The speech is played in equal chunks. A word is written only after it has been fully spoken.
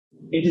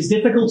It is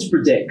difficult to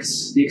predict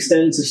the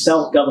extent of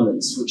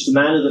self-governance which the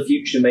man of the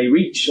future may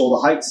reach, or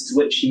the heights to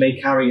which he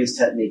may carry his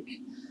technique.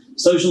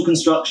 Social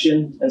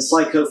construction and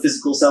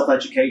psychophysical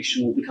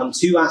self-education will become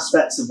two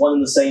aspects of one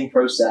and the same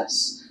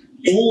process.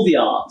 All the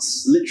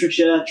arts,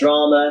 literature,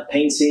 drama,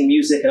 painting,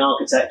 music, and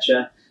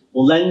architecture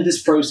will lend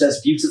this process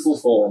beautiful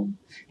form.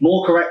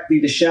 More correctly,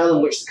 the shell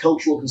in which the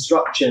cultural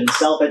construction,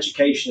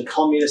 self-education, and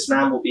communist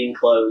man will be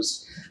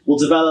enclosed will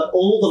develop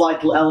all the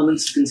vital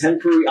elements of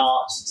contemporary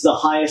art to the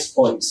highest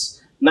points.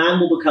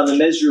 Man will become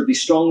immeasurably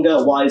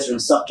stronger, wiser,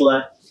 and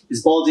subtler.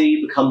 His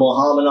body become more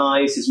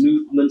harmonized, his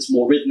movement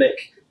more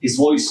rhythmic, his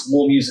voice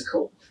more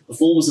musical. The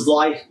forms of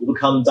life will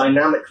become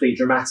dynamically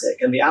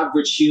dramatic, and the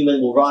average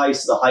human will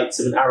rise to the heights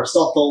of an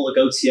Aristotle, a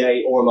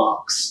Gautier, or a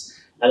Marx.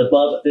 And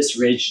above this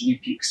ridge, new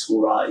peaks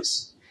will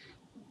rise.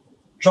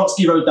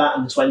 Trotsky wrote that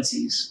in the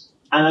 20s,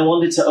 and I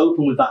wanted to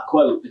open with that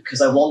quote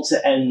because I want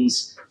to end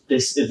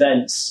this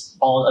event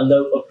on a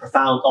note of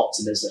profound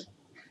optimism.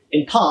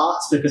 In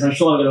part because I'm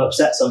sure I'm going to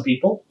upset some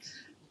people.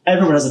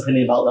 Everyone has an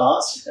opinion about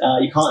art.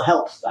 You can't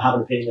help but have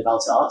an opinion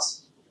about art.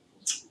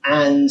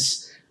 And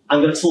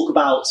I'm going to talk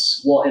about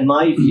what, in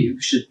my view,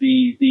 should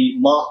be the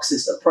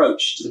Marxist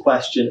approach to the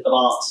question of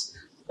art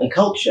and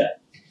culture.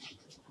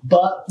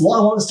 But what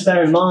I want us to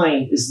bear in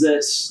mind is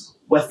that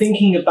we're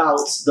thinking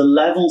about the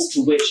levels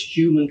to which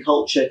human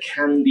culture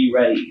can be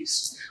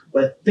raised.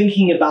 We're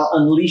thinking about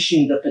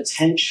unleashing the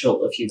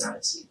potential of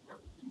humanity.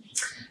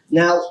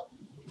 Now,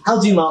 how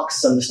do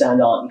Marxists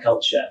understand art and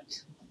culture?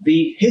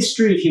 The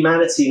history of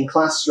humanity and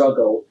class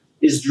struggle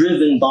is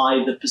driven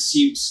by the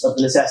pursuits of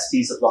the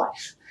necessities of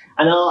life.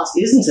 And art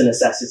isn't a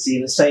necessity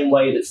in the same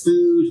way that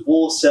food,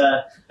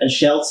 water, and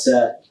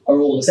shelter are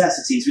all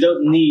necessities. We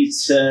don't need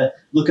to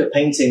look at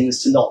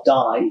paintings to not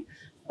die,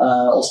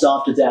 or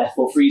starve to death,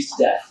 or freeze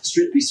to death,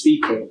 strictly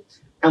speaking.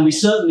 And we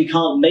certainly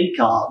can't make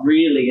art,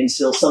 really,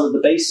 until some of the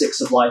basics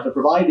of life are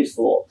provided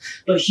for.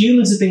 But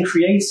humans have been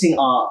creating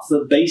art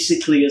for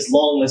basically as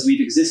long as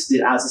we've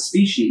existed as a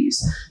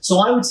species.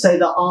 So I would say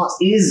that art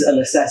is a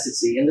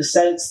necessity in the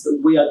sense that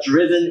we are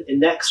driven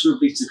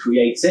inexorably to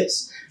create it,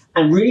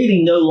 and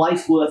really no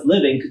life worth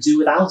living could do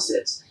without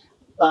it.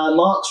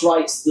 Marx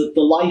writes that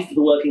the life of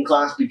the working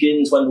class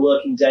begins when the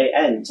working day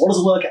ends. What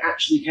does a worker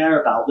actually care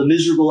about? The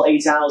miserable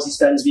 8 hours he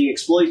spends being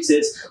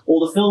exploited,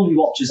 or the film he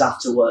watches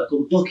after work,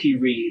 or the book he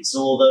reads,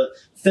 or the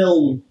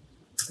film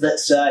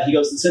that he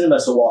goes to the cinema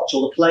to watch,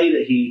 or the play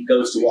that he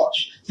goes to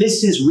watch.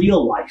 This is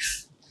real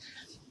life.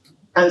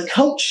 And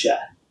culture,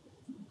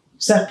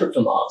 separate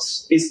from art,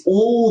 is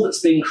all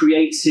that's been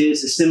created,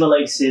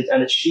 assimilated,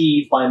 and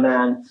achieved by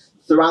man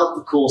throughout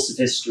the course of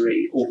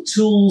history. All the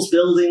tools,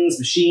 buildings,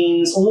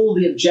 machines, all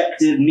the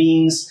objective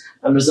means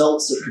and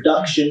results of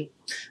production.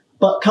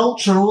 But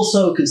culture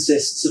also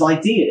consists of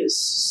ideas,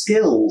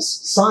 skills,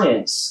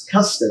 science,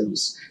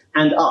 customs,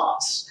 and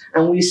art.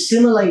 And we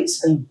assimilate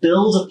and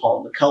build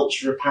upon the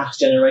culture of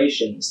past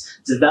generations,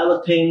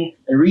 developing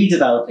and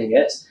redeveloping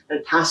it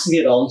and passing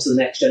it on to the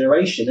next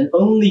generation. And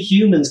only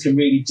humans can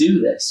really do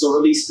this, or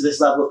at least to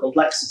this level of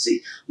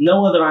complexity.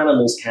 No other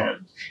animals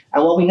can.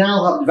 And while we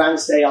now have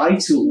advanced AI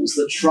tools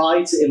that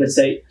try to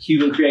imitate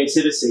human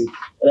creativity,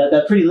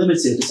 they're pretty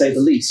limited, to say the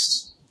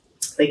least.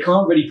 They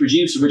can't really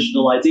produce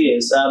original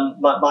ideas.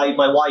 My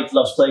wife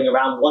loves playing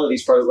around with one of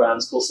these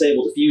programs called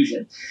Stable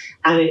Diffusion,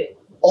 and it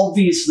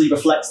obviously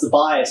reflects the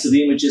bias of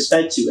the images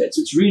fed to it.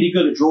 So it's really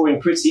good at drawing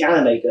pretty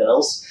anime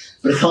girls,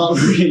 but it can't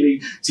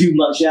really do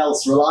much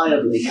else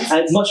reliably.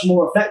 And it's much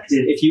more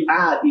effective if you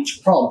add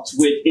each prompt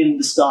within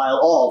the style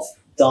of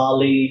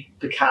Dali,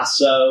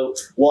 Picasso,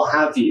 what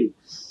have you.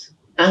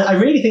 And I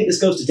really think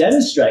this goes to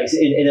demonstrate,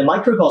 in a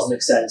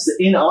microcosmic sense, that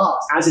in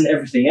art, as in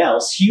everything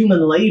else,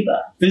 human labor,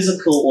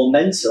 physical or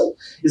mental,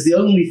 is the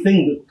only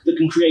thing that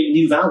can create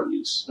new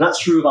values. And that's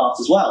true of art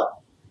as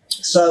well.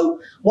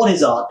 So what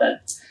is art then?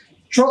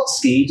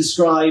 Trotsky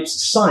describes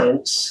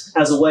science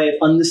as a way of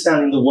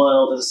understanding the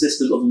world as a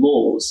system of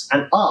laws,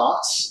 and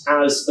art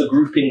as a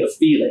grouping of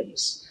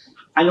feelings.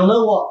 And you'll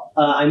know what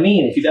I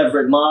mean if you've ever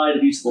admired a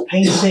beautiful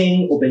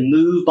painting or been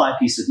moved by a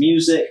piece of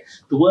music.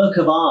 The work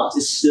of art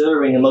is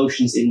stirring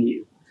emotions in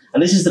you.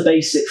 And this is the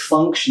basic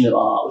function of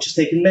art, which has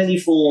taken many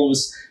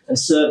forms and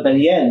served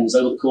many ends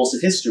over the course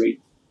of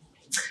history.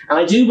 And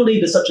I do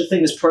believe there's such a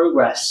thing as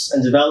progress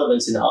and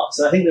development in art,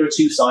 and I think there are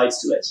two sides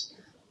to it.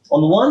 On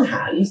the one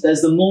hand,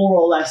 there's the more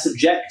or less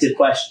objective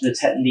question of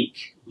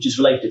technique, which is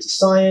related to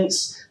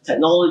science,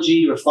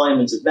 technology,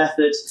 refinement of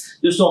methods.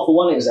 Just to offer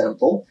one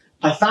example,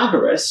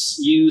 Pythagoras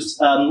used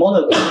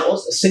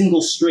monochords, a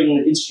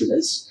single-stringed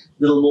instrument,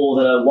 little more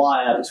than a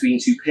wire between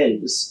two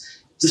pins,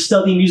 to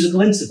study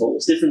musical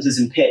intervals, differences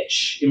in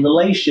pitch, in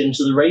relation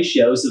to the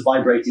ratios of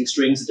vibrating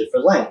strings at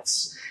different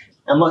lengths.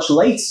 And much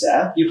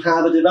later, you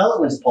have a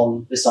development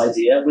upon this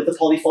idea with the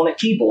polyphonic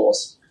keyboard,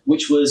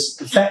 which was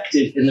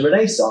perfected in the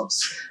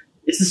Renaissance.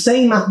 It's the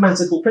same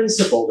mathematical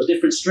principle that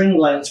different string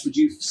lengths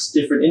produce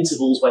different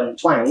intervals when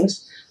twanged,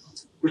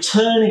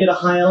 returning at a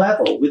higher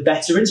level with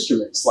better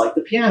instruments like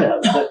the piano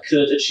that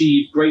could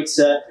achieve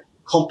greater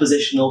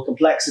compositional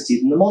complexity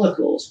than the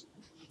monochord.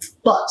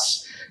 But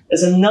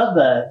there's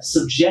another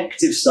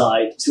subjective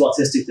side to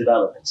artistic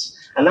development,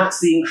 and that's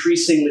the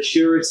increasing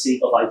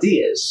maturity of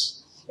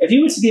ideas. If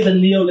you were to give a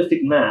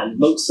Neolithic man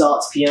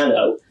Mozart's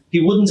piano, he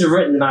wouldn't have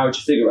written The Marriage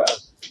of Figaro.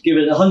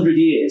 Given 100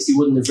 years, he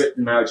wouldn't have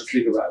written The Marriage of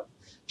Figaro.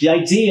 The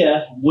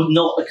idea would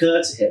not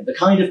occur to him. The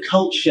kind of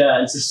culture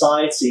and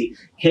society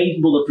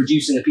capable of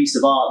producing a piece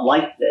of art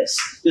like this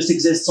just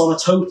exists on a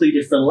totally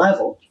different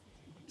level.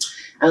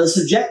 And the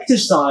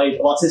subjective side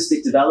of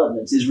artistic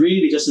development is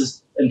really just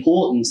as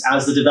important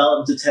as the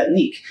development of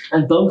technique.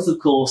 And both, of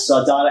course,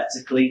 are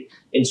dialectically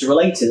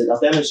interrelated, and I'll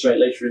demonstrate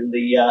later in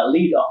the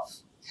lead-off.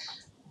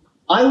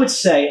 I would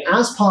say,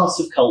 as part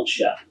of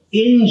culture,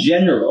 in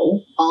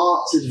general,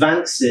 art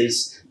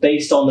advances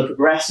based on the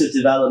progressive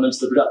development of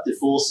the productive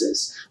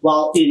forces,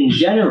 while in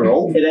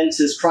general, it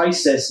enters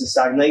crisis and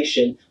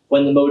stagnation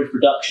when the mode of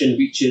production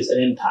reaches an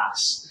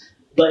impasse.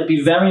 But it'd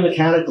be very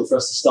mechanical for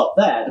us to stop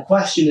there. The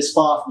question is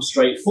far from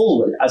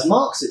straightforward. As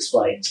Marx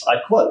explains, I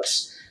quote,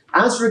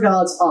 "As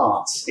regards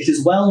art, it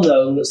is well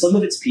known that some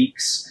of its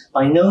peaks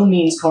by no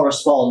means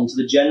correspond to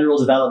the general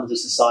development of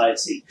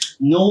society,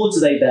 nor do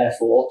they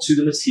therefore to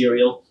the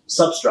material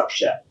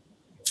substructure.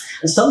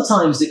 And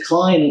sometimes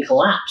decline and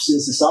collapse in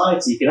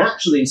society can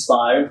actually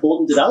inspire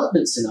important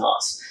developments in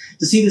art.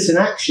 To see this in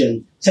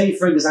action, take,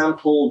 for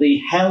example,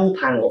 the Hell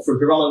panel from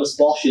Hieronymus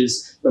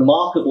Bosch's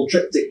remarkable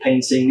triptych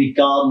painting, The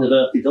Garden of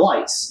Earthly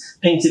Delights,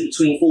 painted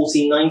between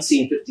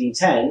 1490 and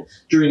 1510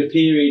 during a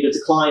period of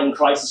decline and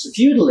crisis of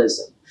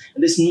feudalism.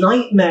 And this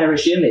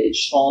nightmarish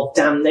image of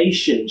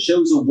damnation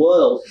shows a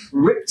world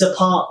ripped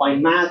apart by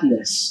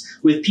madness,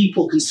 with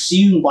people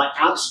consumed by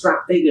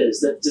abstract figures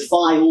that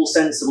defy all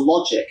sense of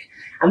logic.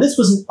 And this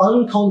was an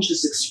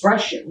unconscious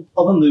expression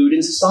of a mood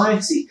in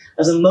society,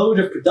 as a mode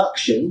of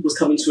production was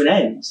coming to an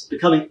end,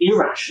 becoming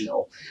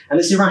irrational. And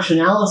this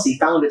irrationality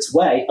found its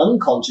way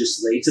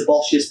unconsciously to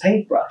Bosch's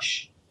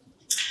paintbrush.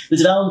 The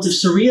development of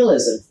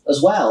surrealism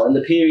as well, in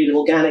the period of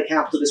organic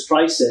capitalist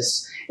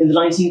crisis in the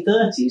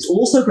 1930s,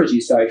 also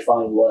produced very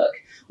fine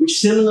work, which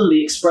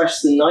similarly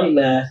expressed the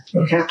nightmare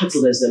of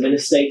capitalism in a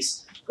state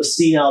of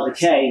senile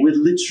decay with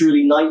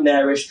literally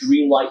nightmarish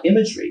dreamlike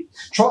imagery.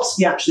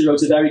 Trotsky actually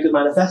wrote a very good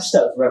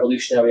manifesto for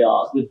revolutionary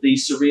art with the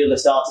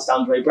surrealist artist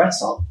André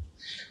Breton.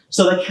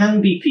 So there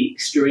can be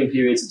peaks during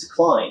periods of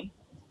decline.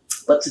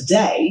 But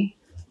today,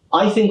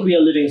 I think we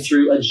are living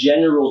through a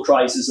general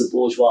crisis of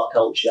bourgeois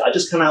culture. I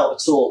just come out of a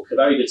talk, a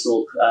very good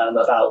talk,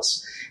 about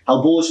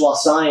how bourgeois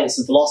science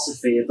and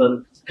philosophy have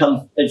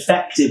become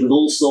infected with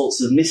all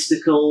sorts of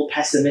mystical,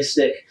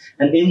 pessimistic,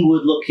 and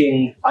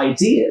inward-looking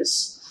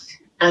ideas.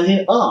 And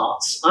in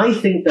art, I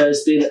think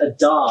there's been a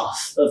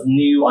dearth of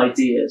new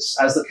ideas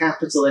as the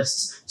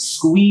capitalists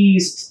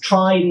squeezed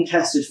tried and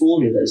tested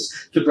formulas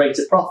for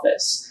greater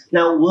profits.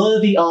 Now,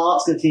 worthy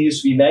art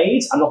continues to be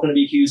made. I'm not going to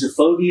be accused of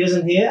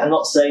phobieism here. I'm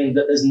not saying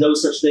that there's no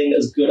such thing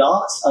as good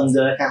art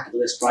under a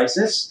capitalist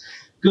crisis.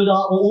 Good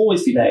art will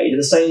always be made in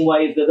the same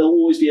way that there will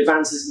always be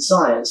advances in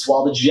science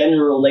while the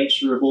general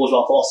nature of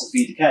bourgeois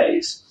philosophy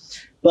decays.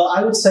 But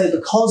I would say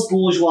because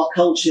bourgeois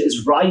culture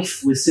is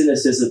rife with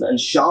cynicism and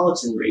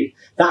charlatanry,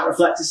 that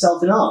reflects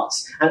itself in art.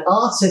 And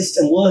artists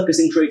and workers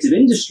in creative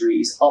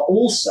industries are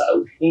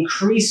also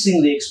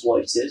increasingly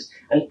exploited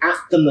and at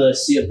the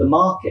mercy of the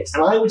market.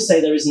 And I would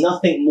say there is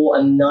nothing more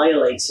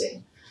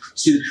annihilating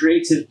to the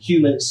creative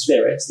human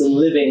spirit than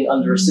living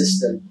under a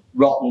system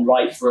rotten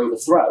ripe for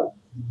overthrow.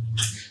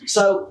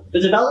 So the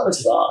development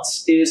of art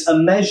is a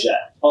measure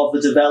of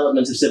the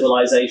development of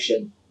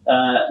civilization.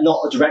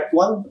 Not a direct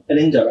one, an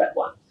indirect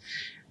one.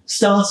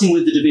 Starting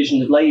with the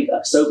division of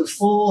labour. So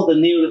before the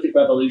Neolithic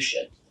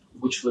Revolution,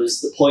 which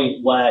was the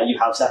point where you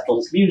have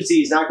settled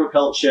communities and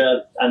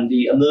agriculture and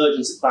the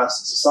emergence of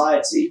class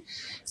society,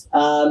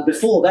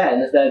 before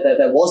then,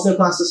 there was no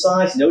class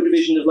society, no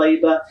division of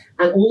labour,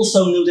 and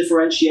also no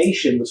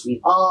differentiation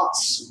between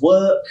arts,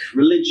 work,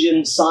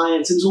 religion,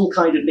 science. It was all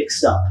kind of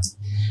mixed up.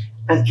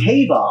 And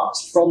cave art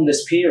from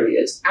this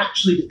period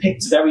actually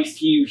depicts very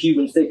few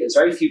human figures,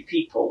 very few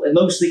people. It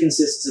mostly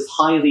consists of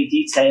highly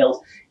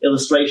detailed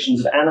illustrations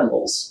of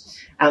animals.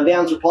 And the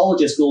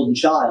anthropologist Gordon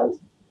Childe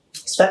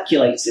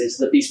speculated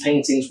that these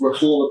paintings were a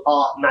form of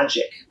art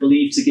magic,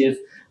 believed to give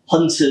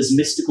hunters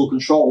mystical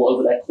control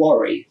over their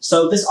quarry.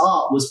 So this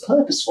art was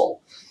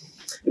purposeful.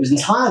 It was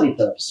entirely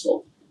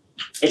purposeful.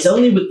 It's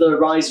only with the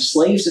rise of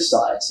slave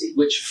society,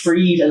 which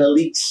freed an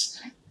elite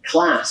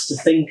class to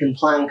think and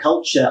plan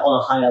culture on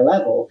a higher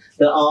level,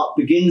 that art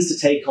begins to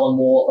take on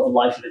more of a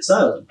life of its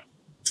own.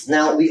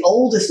 Now, the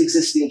oldest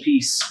existing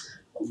piece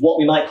of what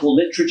we might call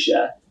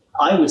literature,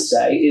 I would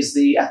say, is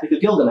the Epic of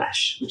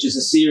Gilgamesh, which is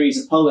a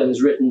series of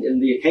poems written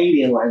in the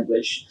Akkadian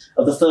language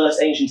of the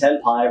first ancient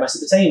empire of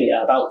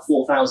Mesopotamia about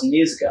 4,000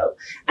 years ago.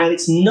 And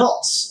it's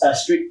not a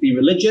strictly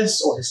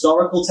religious or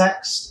historical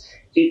text.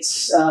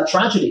 It's a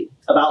tragedy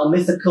about a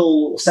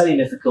mythical,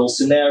 semi-mythical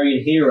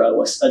Sumerian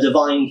hero, a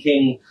divine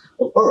king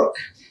of Uruk.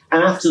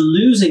 And after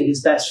losing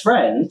his best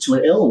friend to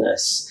an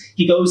illness,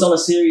 he goes on a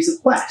series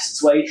of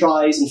quests where he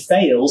tries and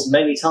fails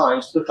many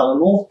times to become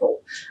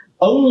immortal.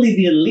 Only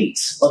the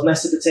elite of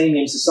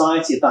Mesopotamian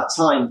society at that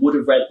time would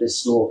have read this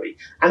story.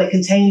 And it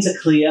contains a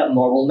clear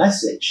moral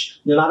message.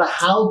 No matter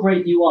how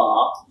great you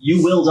are,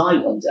 you will die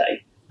one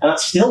day. And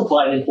that's still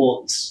quite an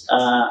important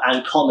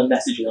and common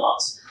message in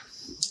art.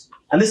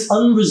 And this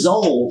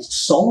unresolved,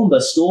 somber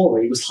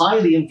story was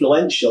highly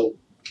influential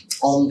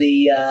on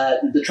the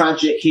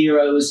tragic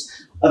heroes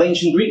of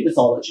ancient Greek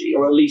mythology,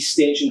 or at least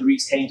the ancient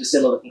Greeks came to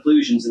similar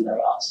conclusions in their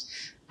art.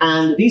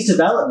 And these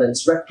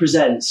developments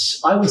represent,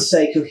 I would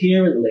say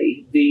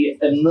coherently, the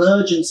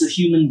emergence of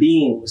human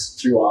beings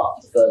through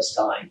art for the first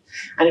time.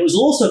 And it was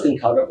also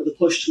concurrent with a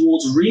push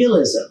towards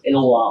realism in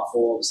all art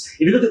forms.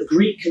 If you look at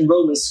Greek and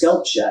Roman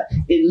sculpture,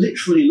 it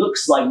literally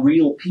looks like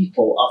real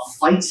people are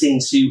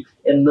fighting to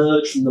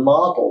emerge from the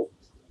marble.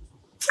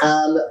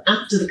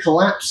 After the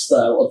collapse,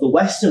 though, of the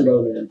Western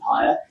Roman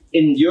Empire,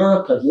 in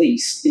Europe at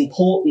least,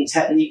 important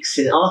techniques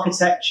in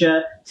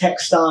architecture,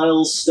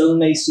 textiles,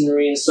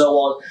 stonemasonry, and so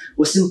on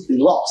were simply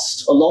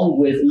lost, along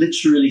with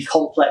literally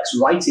complex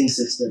writing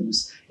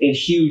systems in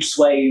huge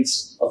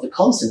swathes of the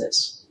continent.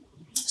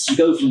 So you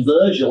go from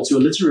Virgil to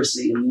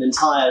illiteracy in an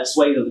entire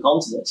swathe of the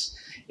continent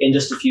in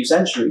just a few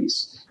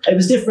centuries. It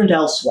was different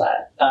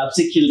elsewhere,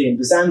 particularly in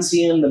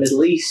Byzantium, the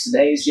Middle East,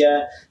 and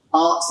Asia.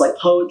 Arts like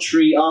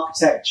poetry,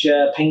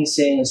 architecture,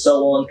 painting, and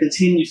so on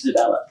continue to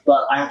develop.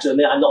 But I have to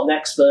admit, I'm not an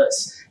expert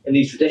in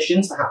these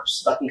traditions.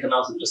 Perhaps that can come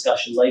out of the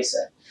discussion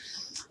later.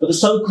 But the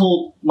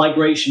so-called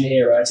migration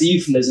era, it's a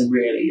euphemism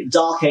really.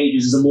 Dark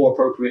Ages is a more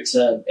appropriate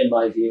term, in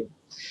my view.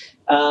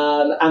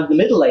 And the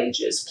Middle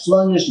Ages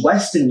plunged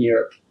Western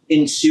Europe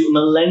into a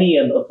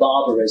millennium of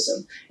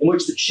barbarism, in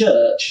which the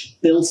church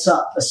built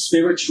up a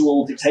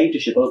spiritual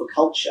dictatorship over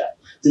culture,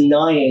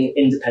 denying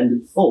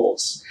independent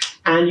thoughts.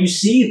 And you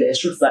see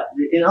this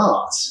reflected in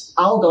art.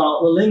 I'll go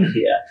out on a limb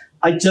here.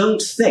 I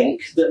don't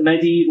think that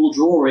medieval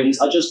drawings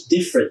are just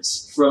different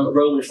from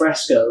Roman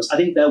frescoes. I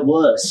think they're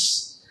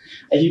worse.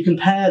 If you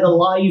compare the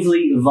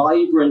lively,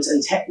 vibrant,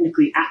 and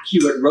technically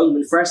accurate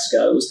Roman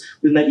frescoes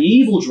with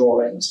medieval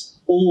drawings,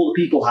 all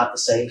the people have the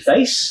same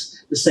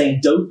face, the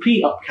same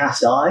dopey,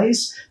 upcast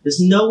eyes.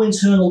 There's no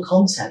internal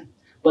content,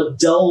 but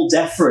dull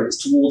deference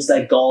towards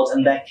their god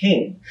and their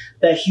king.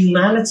 Their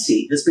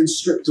humanity has been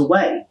stripped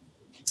away.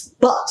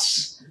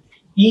 But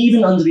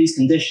even under these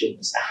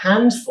conditions, a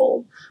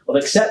handful of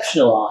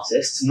exceptional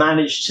artists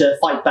managed to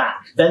fight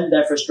back, vent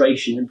their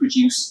frustration, and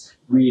produce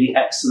really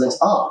excellent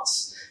art.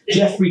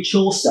 Geoffrey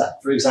Chaucer,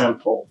 for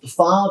example, the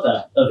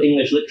father of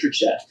English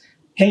literature,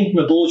 came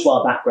from a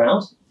bourgeois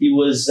background. He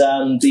was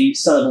the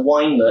son of a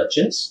wine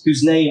merchant,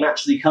 whose name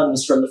actually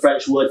comes from the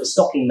French word for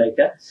stocking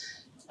maker.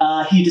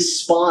 He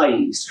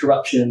despised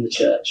corruption in the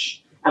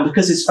church. And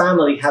because his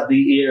family had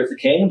the ear of the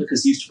king,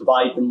 because he used to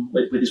provide them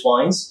with his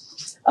wines,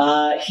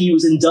 he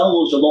was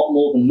indulged a lot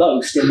more than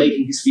most in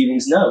making his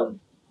feelings known.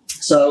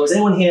 So has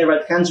anyone here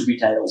read the Canterbury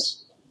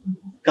Tales?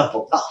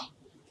 Couple. Ah,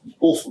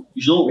 awful.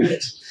 You should all read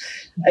it.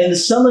 In the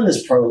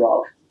Summoner's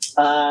Prologue,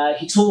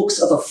 he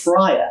talks of a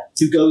friar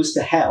who goes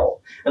to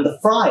hell. And the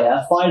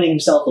friar, finding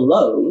himself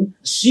alone,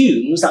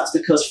 assumes that's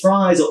because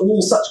friars are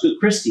all such good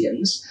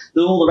Christians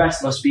that all the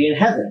rest must be in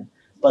heaven.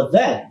 But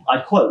then,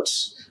 I quote,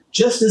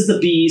 "Just as the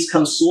bees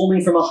come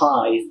swarming from a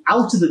hive,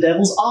 out of the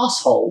devil's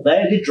arsehole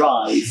there did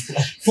drive,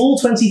 full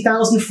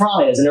 20,000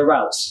 friars in a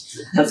rout,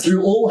 and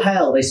through all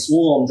hell they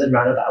swarmed and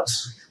ran about,"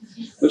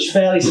 which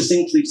fairly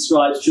succinctly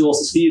describes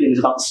Chaucer's feelings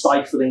about the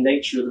stifling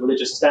nature of the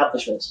religious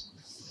establishment.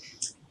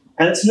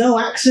 And it's no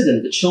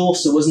accident that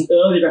Chaucer was an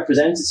early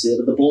representative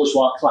of the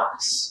bourgeois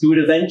class, who would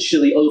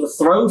eventually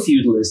overthrow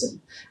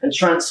feudalism and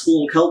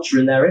transform culture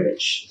in their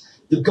image.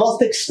 The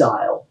Gothic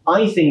style,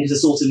 I think, is a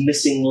sort of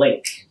missing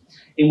link,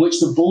 in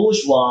which the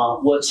bourgeois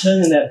were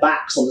turning their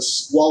backs on the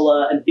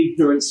squalor and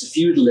ignorance of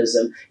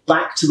feudalism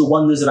back to the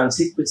wonders of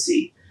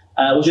antiquity,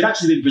 which had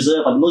actually been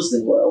preserved by the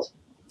Muslim world,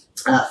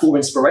 for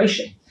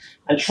inspiration.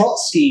 And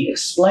Trotsky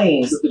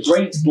explains that the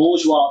great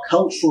bourgeois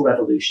cultural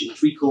revolution,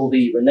 which we call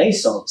the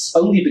Renaissance,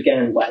 only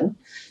began when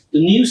the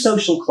new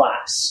social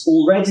class,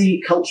 already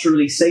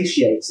culturally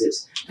satiated,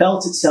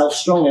 felt itself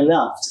strong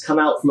enough to come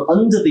out from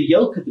under the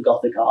yoke of the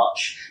Gothic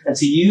arch and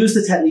to use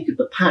the technique of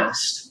the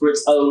past for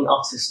its own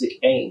artistic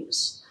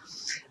aims.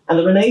 And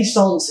the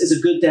Renaissance is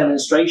a good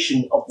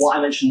demonstration of what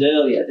I mentioned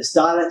earlier, this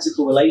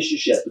dialectical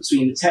relationship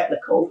between the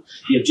technical,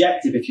 the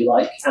objective if you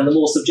like, and the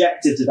more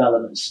subjective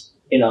developments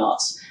in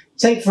art.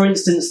 Take, for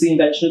instance, the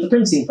invention of the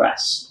printing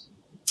press.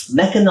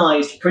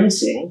 Mechanized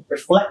printing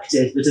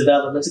reflected the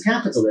development of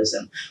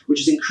capitalism,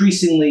 which is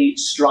increasingly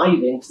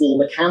striving for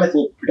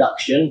mechanical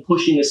production,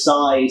 pushing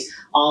aside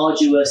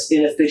arduous,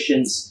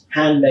 inefficient,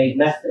 handmade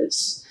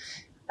methods.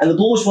 And the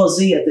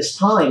bourgeoisie at this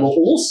time were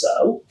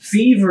also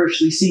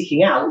feverishly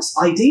seeking out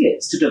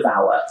ideas to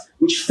devour,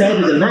 which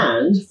fed a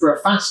demand for a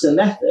faster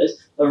method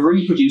of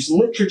reproducing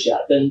literature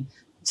than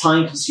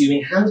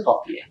time-consuming hand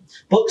copying.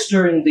 Books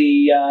during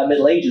the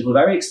Middle Ages were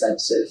very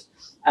expensive.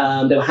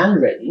 They were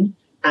handwritten,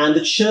 and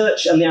the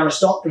church and the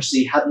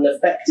aristocracy had an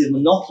effective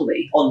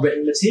monopoly on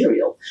written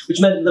material, which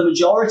meant that the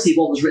majority of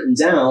what was written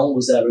down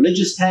was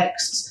religious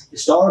texts,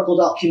 historical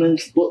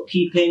documents,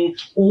 bookkeeping,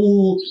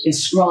 all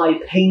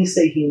inscribed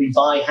painstakingly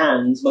by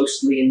hand,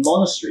 mostly in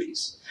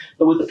monasteries.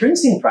 But with the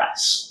printing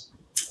press,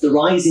 the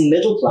rising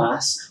middle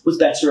class was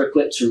better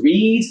equipped to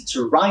read,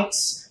 to write,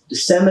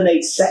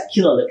 disseminate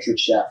secular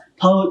literature,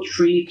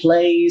 poetry,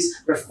 plays,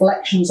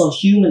 reflections on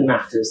human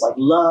matters like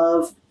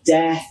love,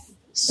 death,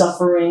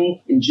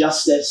 suffering,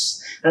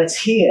 injustice. And it's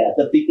here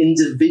that the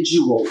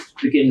individual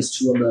begins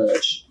to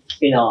emerge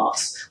in art.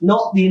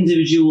 Not the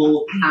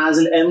individual as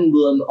an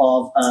emblem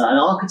of an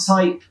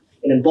archetype,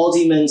 an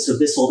embodiment of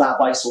this or that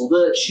vice or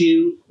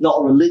virtue,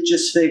 not a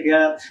religious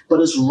figure, but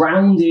as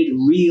rounded,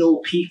 real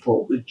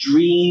people with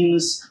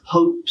dreams,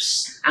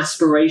 hopes,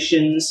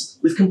 aspirations,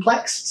 with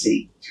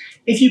complexity.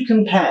 If you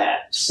compare,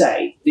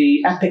 say,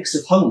 the epics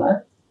of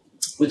Homer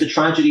with the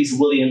tragedies of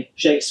William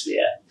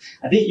Shakespeare,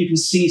 I think you can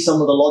see some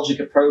of the logic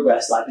of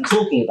progress that I've been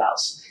talking about.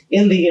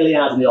 In the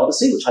Iliad and the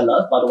Odyssey, which I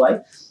love, by the way,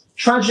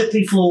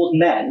 tragically flawed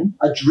men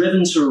are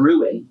driven to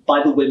ruin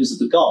by the whims of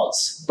the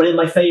gods. But in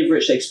my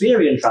favourite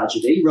Shakespearean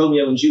tragedy,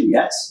 Romeo and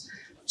Juliet,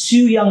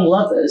 two young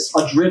lovers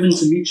are driven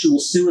to mutual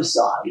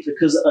suicide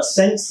because of a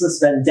senseless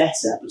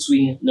vendetta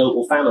between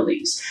noble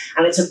families.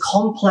 And it's a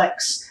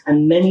complex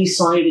and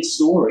many-sided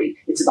story.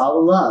 It's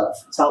about love,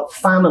 it's about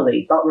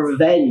family, about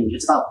revenge,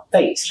 it's about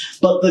fate.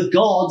 But the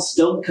gods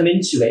don't come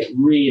into it,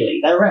 really.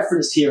 They're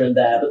referenced here and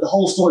there, but the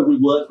whole story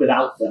would work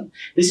without them.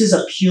 This is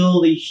a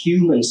purely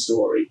human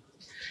story.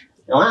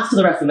 Now, after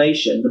the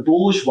Reformation, the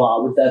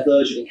bourgeois, with their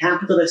burgeoning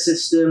capitalist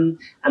system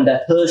and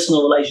their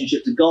personal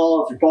relationship to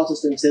God through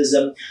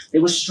Protestantism, they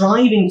were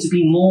striving to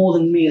be more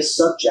than mere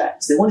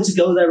subjects. They wanted to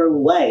go their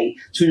own way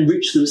to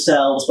enrich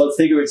themselves, both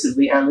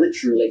figuratively and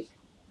literally.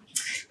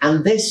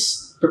 And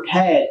this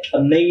prepared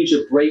a major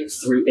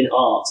breakthrough in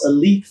art, a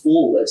leap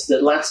forward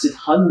that lasted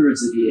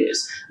hundreds of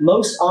years.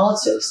 Most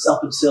artists,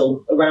 up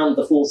until around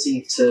the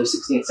 14th to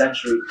 16th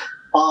century,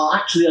 are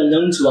actually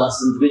unknown to us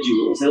as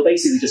individuals. They were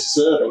basically just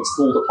servants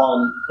called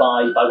upon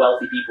by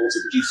wealthy people to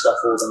produce stuff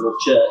for them or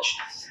the church.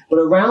 But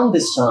around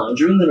this time,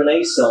 during the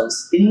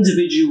Renaissance,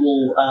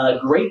 individual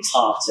great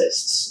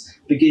artists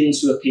begin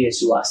to appear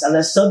to us, and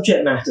their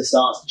subject matter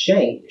starts to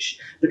change,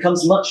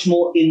 becomes much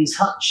more in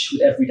touch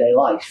with everyday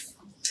life.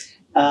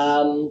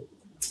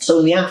 So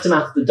in the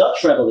aftermath of the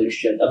Dutch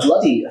Revolution, a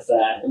bloody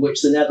affair in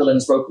which the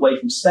Netherlands broke away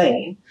from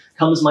Spain,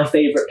 comes my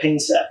favourite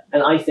painter,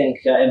 and I think,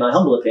 in my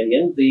humble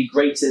opinion, the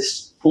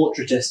greatest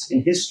portraitist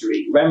in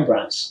history,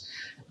 Rembrandt.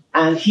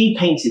 And he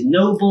painted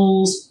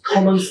nobles,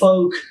 common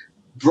folk,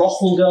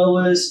 brothel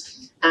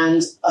goers,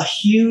 and a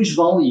huge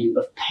volume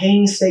of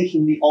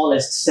painstakingly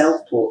honest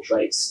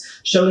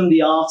self-portraits, showing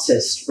the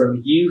artist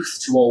from youth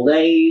to old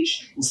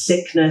age, in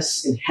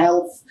sickness, in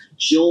health,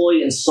 joy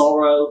and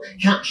sorrow,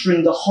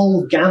 capturing the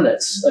whole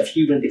gamut of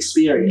human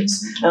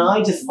experience. And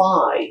I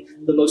defy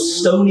the most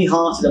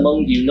stony-hearted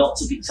among you not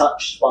to be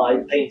touched by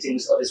the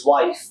paintings of his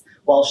wife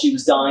while she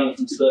was dying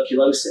from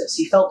tuberculosis.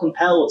 He felt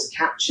compelled to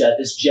capture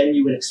this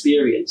genuine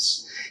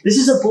experience. This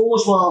is a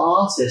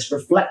bourgeois artist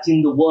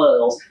reflecting the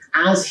world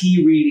as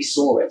he really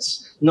saw it,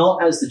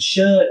 not as the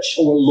church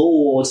or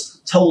lord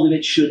told him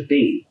it should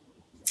be.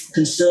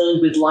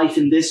 Concerned with life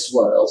in this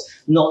world,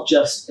 not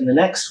just in the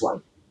next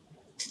one.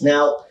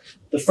 Now,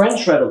 the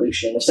French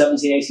Revolution of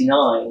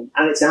 1789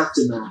 and its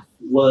aftermath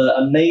were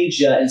a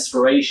major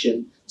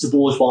inspiration to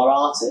bourgeois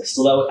artists,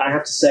 although I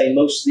have to say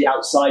mostly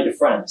outside of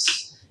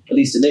France, at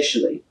least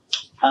initially.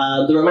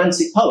 The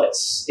Romantic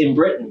poets in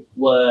Britain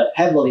were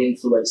heavily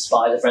influenced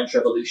by the French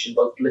Revolution,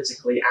 both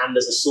politically and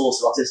as a source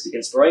of artistic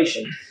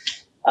inspiration.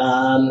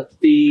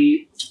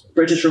 The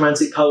British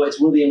Romantic poet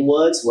William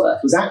Wordsworth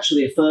was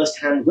actually a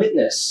first-hand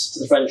witness to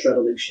the French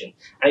Revolution,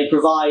 and he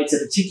provides a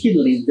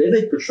particularly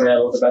vivid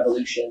portrayal of the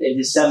Revolution in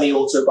his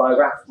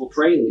semi-autobiographical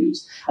Prelude.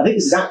 I think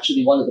this is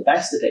actually one of the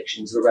best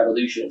depictions of a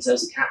revolution in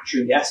terms of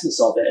capturing the essence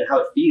of it and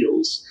how it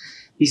feels.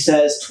 He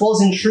says,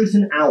 "'Twas in truth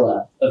an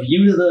hour of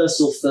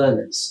universal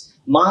ferment.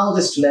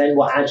 Mildest men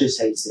were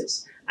agitated,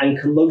 and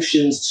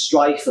commotions,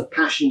 strife of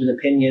passion and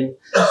opinion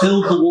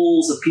filled the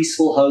walls of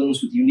peaceful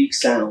homes with unique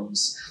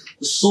sounds.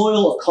 The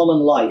soil of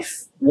common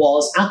life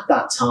was, at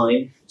that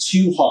time,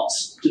 too hot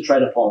to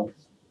tread upon."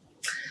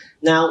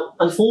 Now,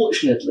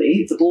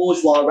 unfortunately, the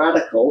bourgeois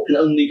radical can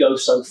only go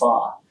so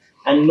far,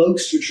 and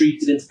most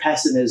retreated into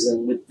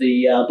pessimism with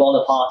the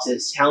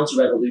Bonapartist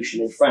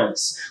counter-revolution in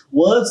France.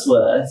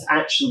 Wordsworth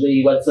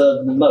actually went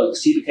further than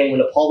most. He became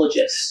an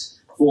apologist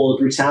for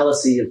the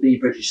brutality of the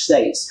British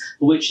state,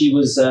 for which he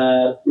was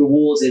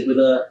rewarded with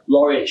a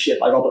laureateship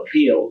by Robert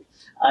Peel.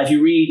 If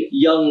you read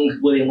young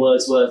William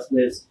Wordsworth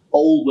with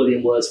old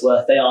William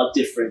Wordsworth, they are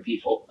different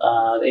people.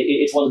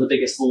 It's one of the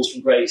biggest falls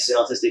from grace in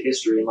artistic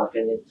history, in my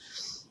opinion.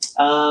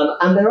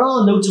 And there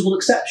are notable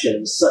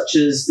exceptions, such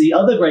as the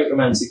other great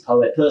Romantic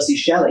poet, Percy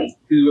Shelley,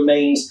 who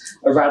remained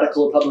a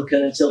radical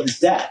Republican until his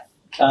death,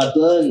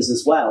 Burns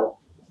as well.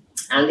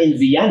 And in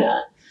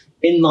Vienna,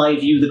 in my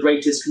view, the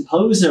greatest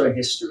composer in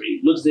history,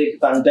 Ludwig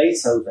van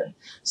Beethoven,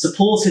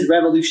 supported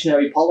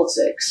revolutionary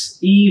politics,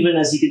 even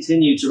as he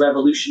continued to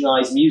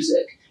revolutionize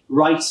music,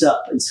 right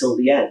up until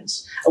the end.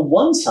 At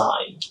one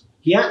time,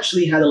 he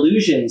actually had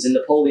illusions in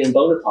Napoleon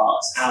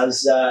Bonaparte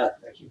as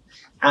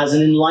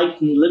an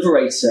enlightened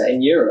liberator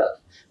in Europe.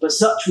 But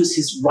such was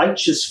his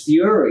righteous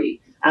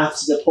fury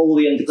after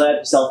Napoleon declared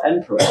himself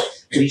emperor,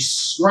 that he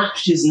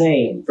scratched his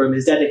name from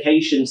his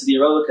dedication to the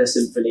Eroica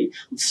Symphony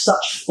with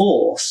such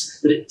force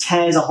that it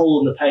tears a hole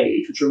in the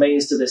page, which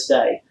remains to this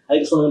day. I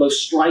think it's one of the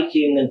most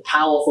striking and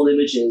powerful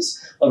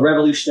images of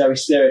revolutionary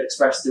spirit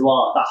expressed through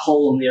art, that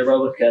hole in the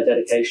Eroica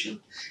dedication.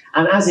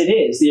 And as it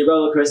is, the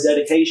Eroica is a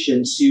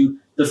dedication to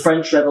the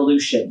French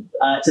Revolution.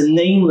 It's a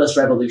nameless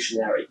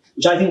revolutionary,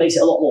 which I think makes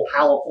it a lot more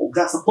powerful.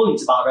 That's the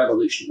point about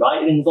revolution,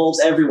 right? It involves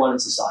everyone in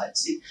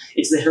society.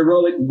 It's the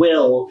heroic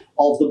will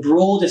of the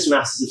broadest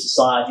masses of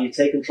society to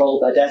take control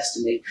of their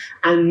destiny.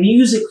 And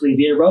musically,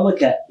 the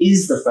Eroica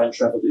is the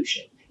French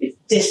Revolution. It's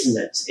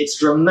dissonant, it's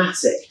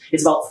dramatic,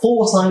 it's about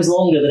 4 times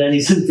longer than any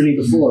symphony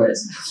before it.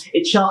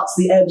 It charts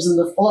the ebbs and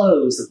the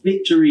flows, the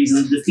victories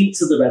and the defeats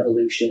of the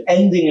revolution,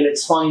 ending in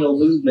its final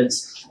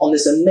movements on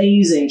this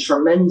amazing,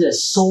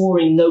 tremendous,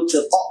 soaring note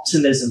of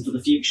optimism for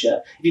the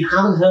future. If you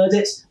haven't heard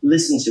it,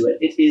 listen to it.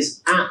 It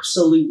is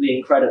absolutely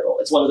incredible.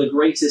 It's one of the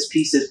greatest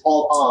pieces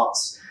of art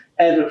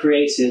ever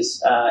created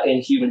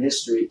in human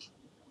history,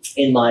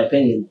 in my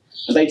opinion.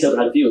 And Beethoven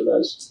had a few of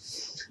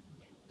those.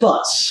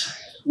 But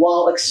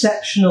while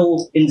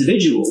exceptional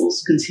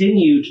individuals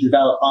continued to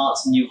develop art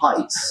to new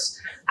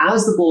heights,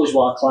 as the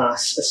bourgeois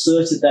class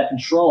asserted their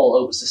control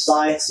over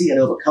society and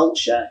over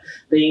culture,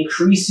 they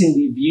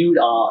increasingly viewed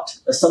art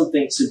as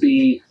something to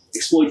be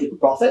exploited for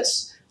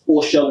profits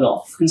or shown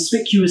off,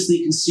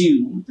 conspicuously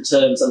consumed, the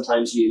term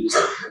sometimes used,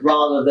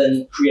 rather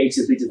than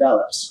creatively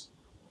developed.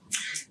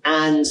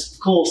 And, of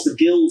course, the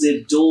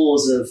gilded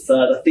doors of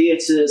the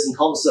theatres and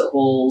concert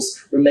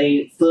halls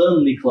remain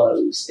firmly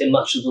closed in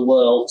much of the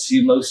world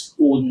to most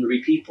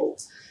ordinary people.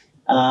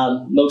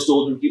 Most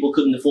ordinary people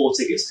couldn't afford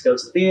tickets to go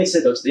to the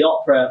theatre, go to the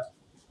opera,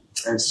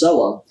 and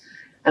so on.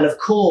 And, of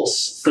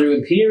course, through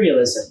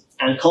imperialism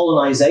and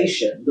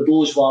colonisation, the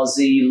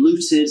bourgeoisie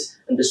looted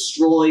and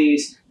destroyed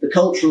the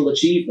cultural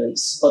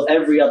achievements of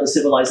every other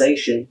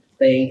civilization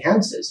they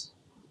encountered.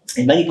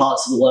 In many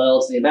parts of the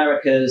world, the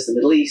Americas, the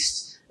Middle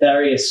East,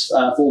 various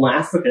former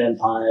African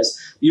empires,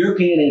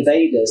 European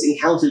invaders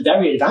encountered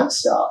very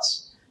advanced art.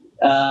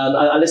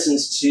 I listened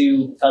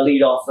to a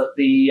lead-off at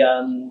the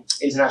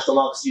International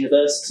Marxist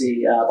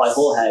University by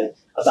Jorge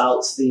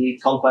about the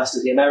conquest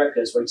of the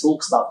Americas, where he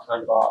talks about the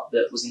kind of art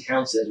that was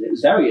encountered, and it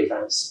was very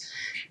advanced.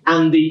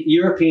 And the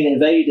European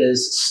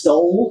invaders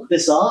stole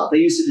this art. They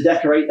used it to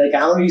decorate their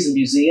galleries and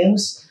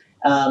museums,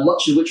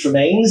 much of which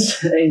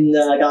remains in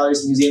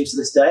galleries and museums to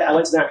this day. I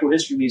went to the Natural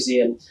History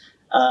Museum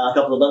a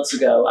couple of months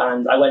ago,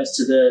 and I went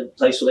to the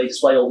place where they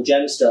display all the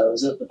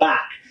gemstones, and at the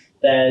back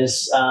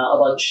there's a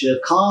bunch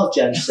of carved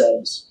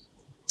gemstones.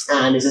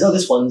 And it says, oh,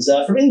 this one's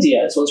from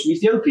India, this one's from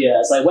Ethiopia.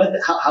 It's like,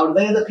 how do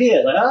they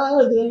appear? Like,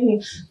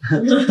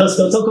 let's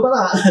not talk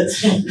about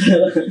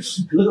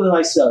that. Look at the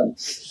nice stone.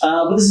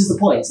 But this is the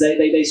point.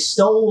 They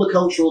stole the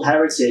cultural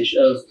heritage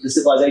of the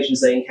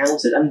civilizations they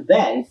encountered, and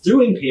then,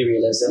 through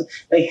imperialism,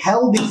 they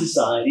held these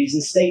societies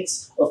in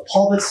states of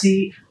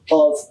poverty,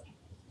 of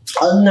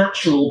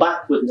unnatural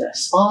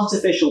backwardness,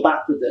 artificial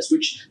backwardness,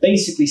 which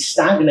basically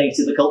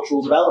stagnated the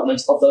cultural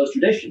development of those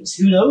traditions.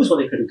 Who knows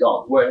where they could have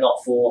gone were it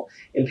not for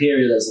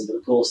imperialism, but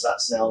of course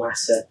that's now a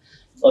matter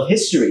of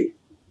history.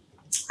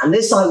 And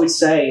this, I would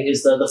say,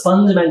 is the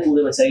fundamental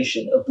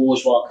limitation of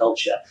bourgeois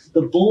culture.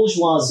 The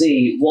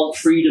bourgeoisie want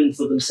freedom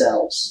for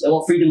themselves. They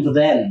want freedom for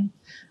them.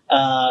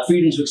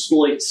 Freedom to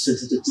exploit,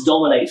 to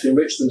dominate, to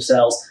enrich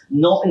themselves,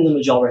 not in the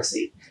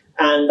majority.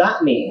 And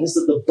that means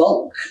that the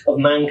bulk of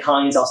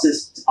mankind's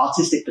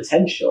artistic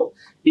potential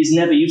is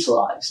never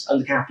utilized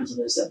under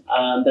capitalism.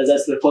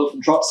 There's the quote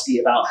from Trotsky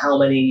about how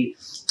many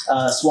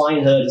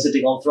swineherds are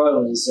sitting on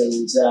thrones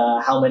and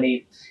how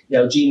many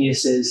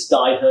geniuses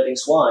died herding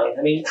swine.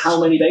 I mean, how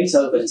many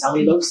Beethovens, how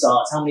many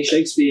Mozarts, how many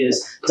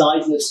Shakespeares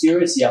died in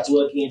obscurity after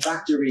working in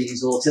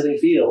factories or tilling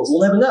fields?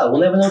 We'll never know.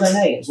 We'll never know their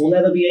names. We'll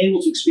never be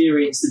able to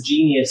experience the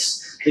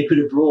genius they could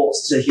have brought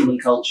to human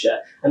culture.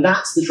 And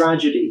that's the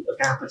tragedy of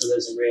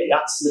capitalism, really.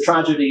 That's the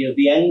tragedy of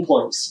the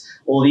endpoints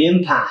or the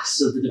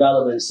impasse of the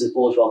developments of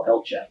bourgeois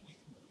culture.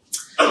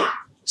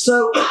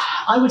 So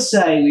I would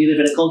say we live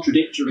in a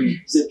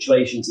contradictory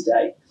situation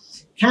today.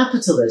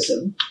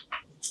 Capitalism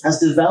has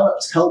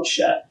developed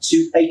culture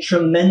to a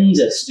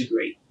tremendous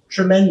degree.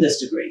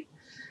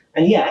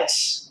 And yet,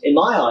 in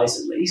my eyes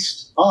at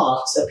least,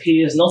 art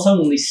appears not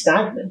only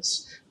stagnant,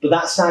 but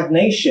that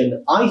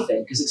stagnation, I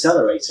think, is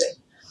accelerating.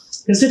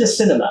 Consider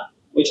cinema,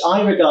 which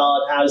I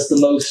regard as the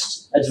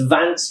most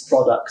advanced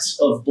product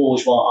of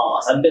bourgeois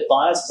art. I'm a bit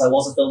biased because I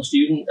was a film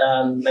student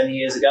many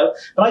years ago,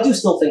 but I do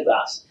still think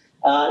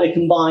that. It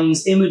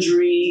combines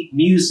imagery,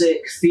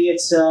 music,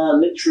 theatre,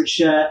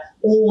 literature,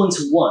 all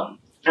into one.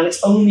 And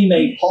it's only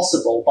made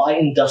possible by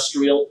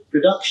industrial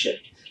production,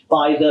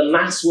 by the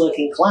mass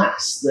working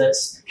class that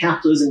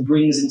capitalism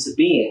brings into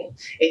being.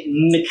 It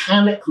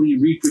mechanically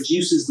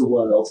reproduces the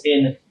world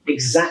in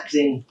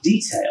exacting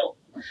detail.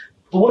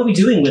 But what are we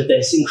doing with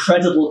this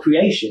incredible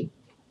creation?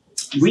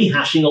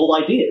 rehashing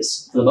old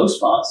ideas for the most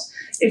part.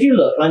 If you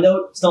look, and I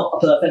know it's not a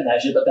perfect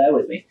measure, but bear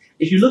with me.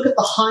 If you look at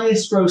the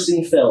highest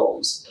grossing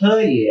films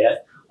per year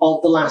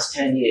of the last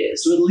 10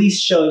 years, so at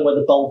least showing where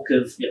the bulk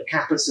of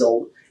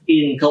capital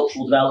in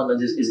cultural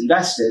development is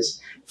invested,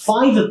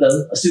 5 of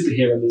them are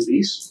superhero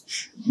movies,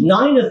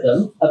 9 of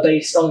them are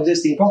based on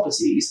existing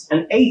properties,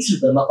 and 8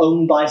 of them are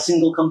owned by a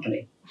single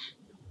company.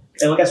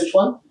 Anyone guess which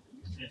one?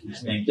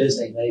 Disney.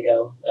 Disney, there you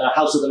go.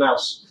 House of the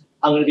Mouse.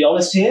 I'm going to be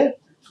honest here.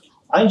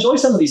 I enjoy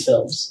some of these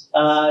films.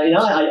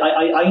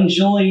 I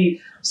enjoy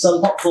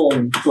some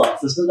popcorn fluff.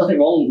 There's nothing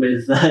wrong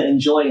with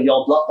enjoying the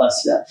odd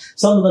blockbuster.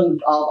 Some of them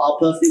are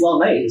perfectly well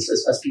made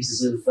as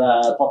pieces of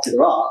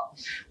popular art.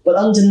 But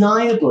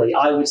undeniably,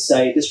 I would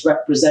say this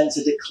represents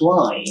a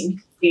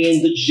decline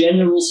in the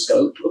general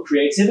scope of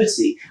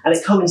creativity. And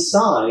it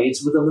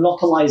coincides with a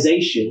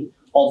monopolization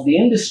of the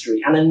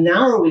industry and a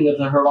narrowing of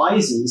the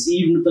horizons,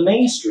 even of the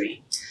mainstream.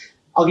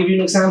 I'll give you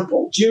an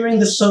example. During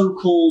the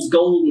so-called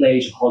golden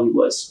age of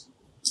Hollywood,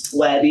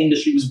 where the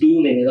industry was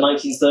booming in the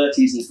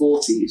 1930s and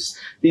 40s,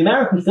 the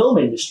American film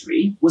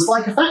industry was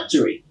like a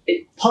factory.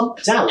 It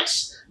pumped out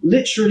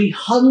literally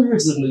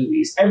hundreds of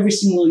movies every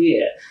single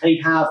year. And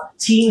you'd have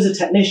teams of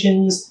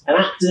technicians and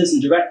actors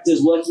and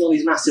directors working on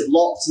these massive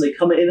lots, and they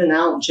come in and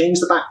out and change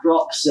the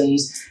backdrops, and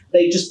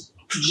they just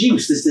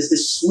produce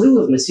this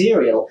slew of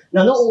material.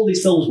 Now, not all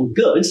these films were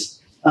good,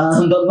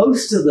 but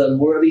most of them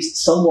were at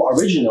least somewhat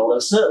original. There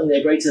was certainly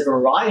a greater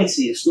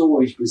variety of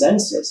stories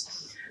presented.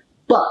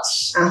 But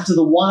after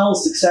the wild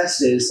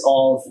successes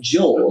of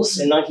Jaws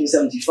in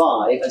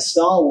 1975 and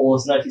Star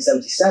Wars in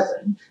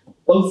 1977,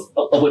 both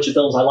of which are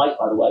films I like,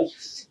 by the way,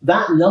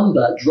 that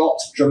number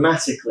dropped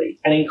dramatically,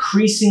 and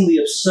increasingly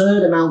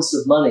absurd amounts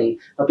of money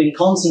have been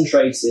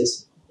concentrated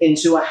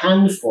into a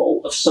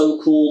handful of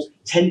so-called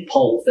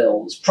tentpole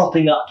films,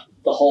 propping up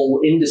the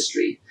whole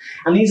industry.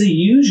 And these are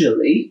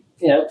usually,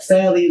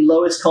 fairly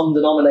lowest common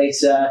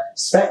denominator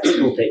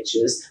spectacle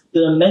pictures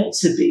that are meant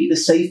to be the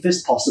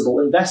safest possible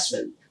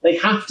investment. They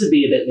have to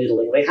be a bit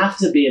middling, they have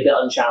to be a bit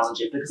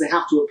unchallenging, because they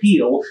have to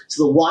appeal to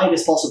the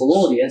widest possible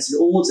audience in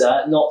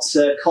order not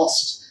to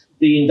cost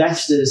the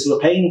investors who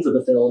are paying for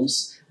the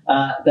films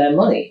their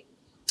money.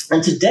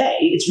 And today,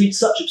 it's reached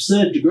such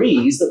absurd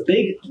degrees that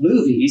big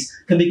movies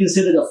can be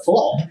considered a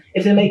flop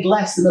if they make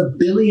less than $1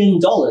 billion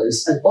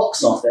at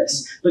box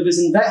office, because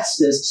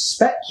investors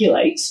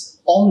speculate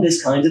on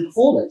this kind of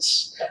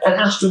performance. And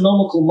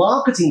astronomical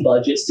marketing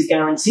budgets to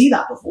guarantee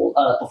that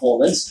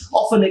performance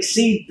often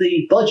exceed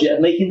the budget of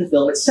making the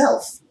film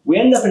itself. We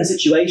end up in a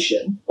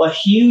situation where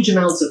huge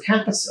amounts of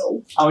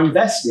capital are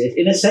invested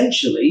in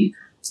essentially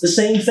the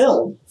same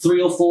film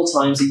 3 or 4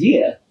 times a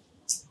year.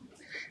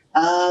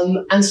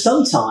 And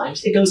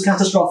sometimes it goes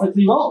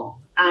catastrophically wrong,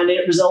 and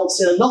it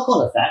results in a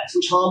knock-on effect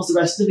which harms the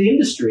rest of the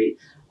industry.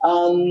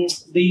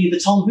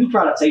 The Tom Hooper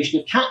adaptation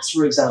of Cats,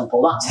 for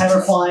example, that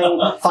terrifying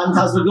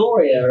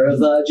phantasmagoria of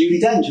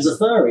Judi Dench as a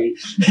furry.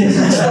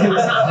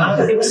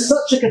 It was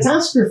such a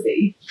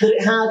catastrophe that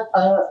it had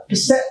a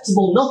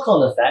perceptible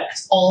knock-on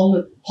effect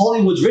on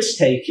Hollywood's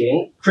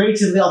risk-taking,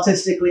 creatively,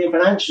 artistically, and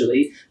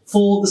financially,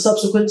 for the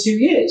subsequent 2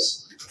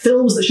 years.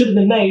 Films that should have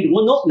been made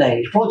were not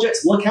made.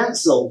 Projects were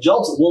cancelled.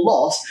 Jobs were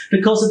lost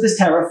because of this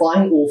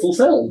terrifying, awful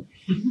film.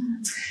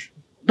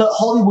 But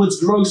Hollywood's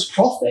gross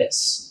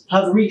profits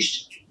have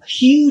reached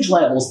huge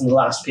levels in the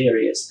last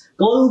period.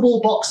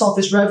 Global box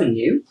office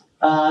revenue,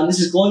 this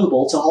is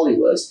global to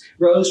Hollywood,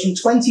 rose from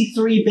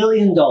 $23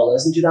 billion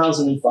in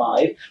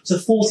 2005 to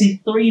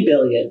 $43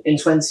 billion in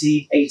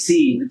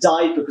 2018. It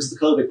died because of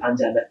the COVID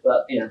pandemic,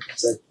 but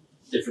it's a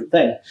different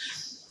thing.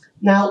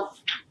 Now,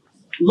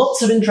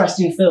 lots of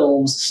interesting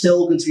films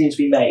still continue to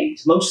be made,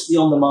 mostly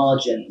on the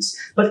margins.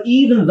 But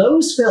even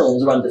those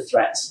films are under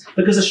threat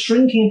because a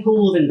shrinking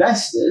pool of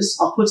investors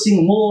are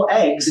putting more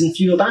eggs in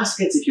fewer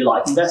baskets, if you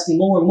like, investing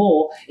more and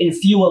more in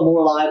fewer, more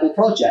reliable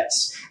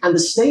projects. And the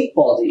state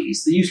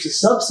bodies that used to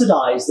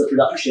subsidize the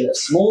production of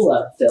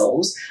smaller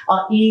films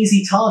are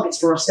easy targets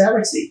for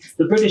austerity.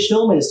 The British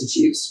Film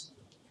Institute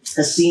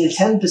has seen a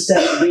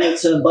 10%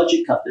 real-term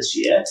budget cut this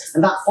year,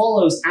 and that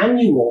follows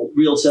annual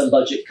real-term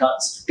budget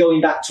cuts going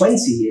back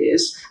 20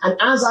 years. And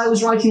as I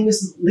was writing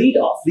this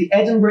lead-off, the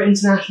Edinburgh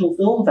International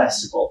Film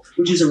Festival,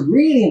 which is a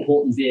really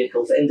important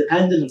vehicle for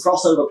independent and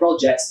crossover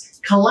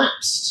projects,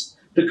 collapsed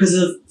because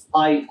of,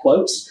 I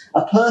quote,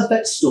 a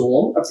perfect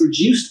storm of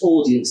reduced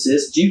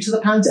audiences due to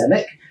the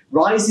pandemic,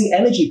 rising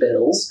energy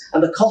bills,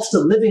 and the cost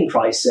of living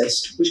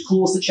crisis, which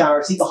caused the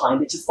charity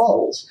behind it to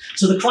fold.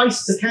 So the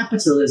crisis of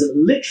capitalism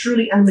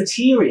literally and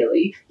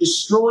materially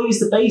destroys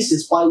the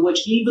basis by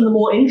which even the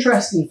more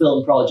interesting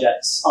film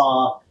projects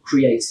are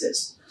created.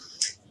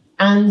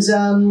 And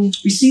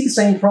we see the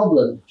same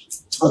problem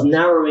of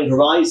narrowing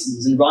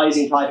horizons and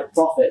rising private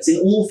profits in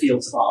all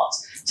fields of art.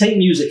 Take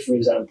music, for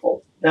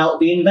example. Now,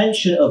 the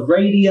invention of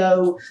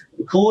radio,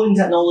 recording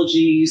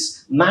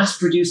technologies,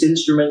 mass-produced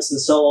instruments, and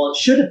so on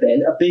should have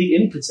been a big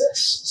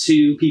impetus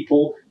to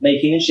people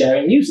making and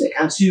sharing music.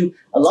 And to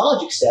a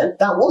large extent,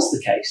 that was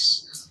the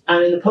case.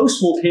 And in the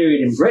post-war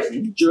period in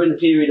Britain, during the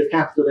period of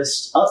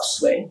capitalist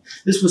upswing,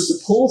 this was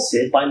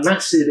supported by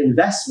massive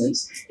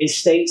investments in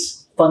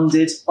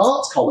state-funded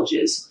art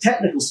colleges,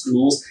 technical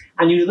schools,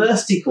 and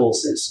university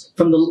courses,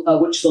 from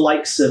which the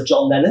likes of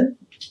John Lennon,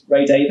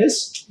 Ray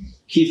Davies,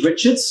 Keith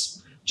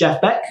Richards,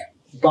 Jeff Beck,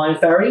 Brian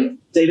Ferry,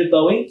 David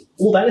Bowie,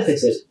 all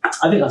benefited.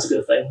 I think that's a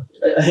good thing.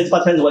 It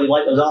depends on whether you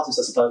like those artists,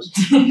 I suppose.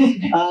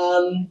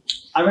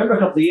 I remember a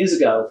couple of years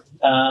ago,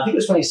 I think it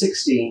was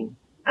 2016,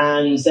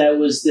 and there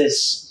was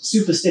this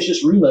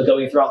superstitious rumor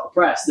going throughout the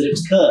press that it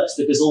was cursed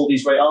because all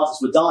these great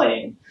artists were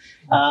dying.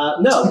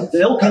 No,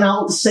 they all came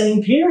out at the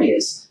same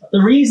period.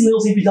 The reason they all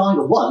seem to be dying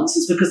at once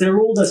is because they were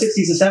all in their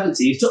 60s and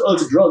 70s, took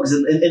loads of drugs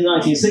in the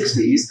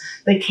 1960s.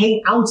 They came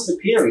out of the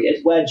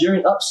period where,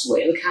 during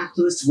upswing, the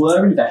capitalists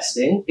were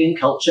investing in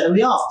culture and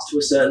the arts to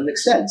a certain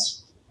extent.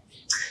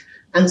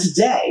 And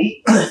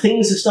today,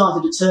 things have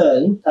started to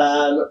turn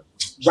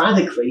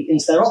radically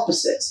into their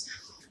opposites.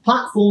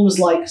 Platforms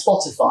like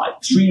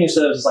Spotify, streaming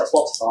services like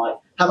Spotify,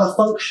 have a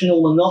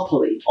functional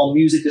monopoly on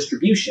music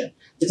distribution.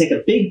 They take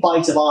a big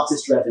bite of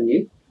artist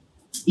revenue,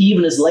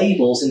 even as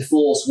labels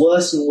enforce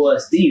worse and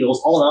worse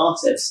deals on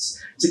artists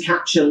to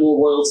capture more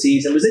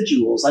royalties and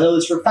residuals. I know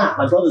this for a fact.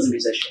 My brother's a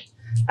musician.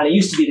 And it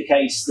used to be the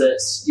case that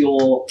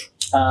your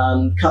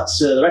cuts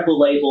to the record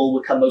label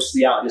would come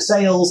mostly out of your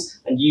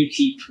sales, and you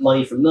keep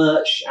money from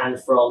merch and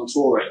from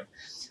touring.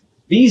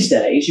 These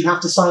days, you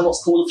have to sign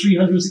what's called a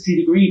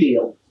 360-degree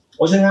deal.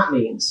 What do you think that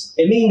means?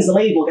 It means the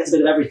label gets a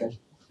bit of everything.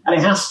 And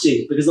it has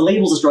to, because the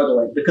labels are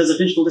struggling, because of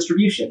digital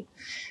distribution.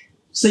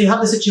 So you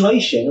have the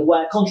situation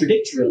where,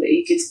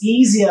 contradictorily, it's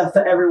easier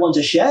for everyone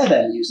to share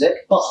their music,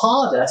 but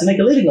harder to make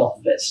a living off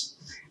of it.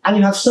 And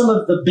you have some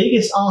of the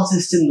biggest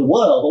artists in the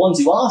world, the ones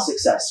who are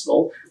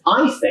successful,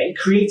 I think,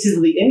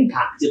 creatively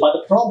impacted by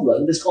the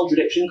problem this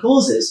contradiction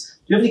causes.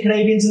 Do you have any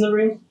Canadians in the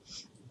room?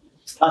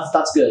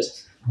 That's good.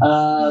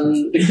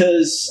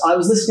 Because I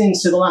was listening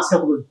to the last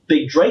couple of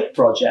big Drake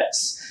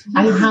projects,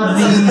 and you have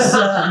these,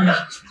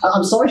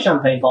 I'm sorry,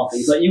 Champagne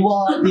Poppy, but you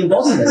are the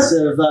embodiment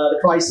of the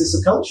crisis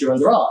of culture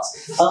under art,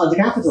 under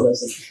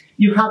capitalism.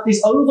 You have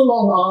these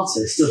overlong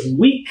artists of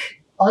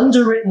weak,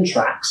 underwritten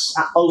tracks,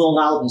 overlong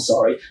albums,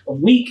 sorry, of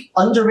weak,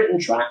 underwritten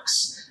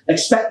tracks,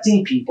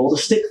 expecting people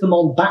to stick them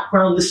on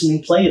background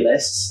listening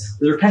playlists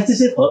with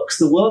repetitive hooks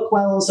that work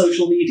well on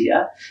social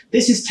media.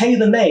 This is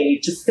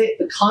tailor-made to fit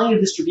the kind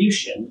of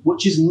distribution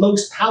which is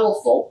most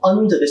powerful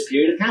under this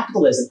period of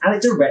capitalism, and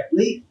it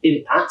directly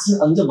impacts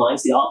and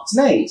undermines the art it's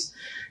made.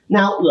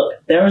 Now, look,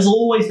 there has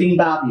always been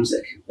bad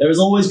music. There is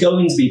always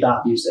going to be bad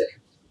music.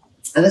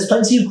 And there's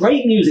plenty of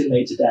great music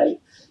made today.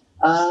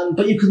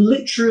 But you can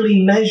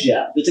literally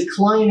measure the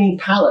declining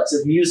palette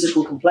of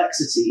musical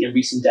complexity in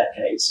recent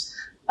decades.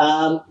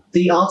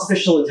 The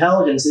Artificial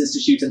Intelligence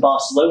Institute in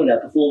Barcelona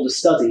performed a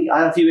study. I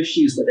have a few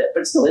issues with it,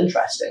 but it's still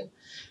interesting.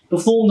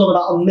 Performed on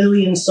about 1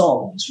 million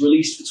songs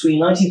released between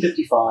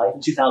 1955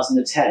 and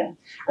 2010.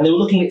 And they were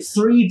looking at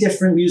 3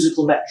 different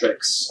musical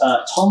metrics,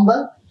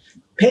 timbre,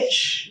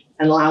 pitch,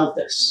 and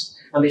loudness.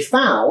 And they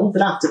found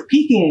that after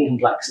peaking in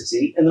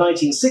complexity in the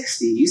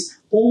 1960s,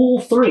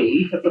 all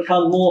 3 have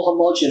become more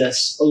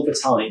homogeneous over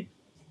time.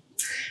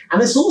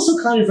 And this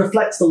also kind of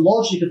reflects the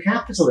logic of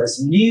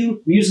capitalism.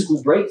 New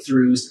musical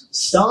breakthroughs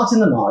start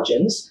in the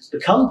margins,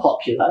 become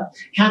popular,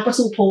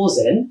 capital pours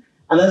in,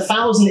 and then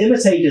 1,000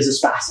 imitators are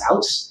spat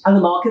out, and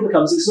the market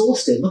becomes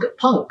exhausted. Look at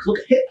punk, look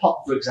at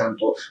hip-hop, for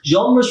example.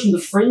 Genres from the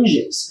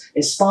fringes,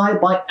 inspired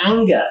by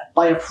anger,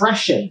 by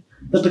oppression,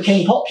 that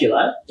became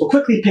popular, were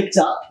quickly picked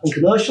up and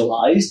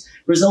commercialized,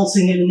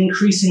 resulting in an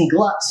increasing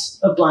glut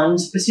of bland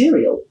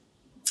material.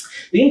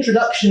 The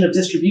introduction of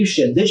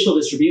distribution, digital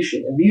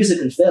distribution, in music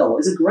and film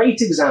is a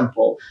great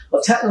example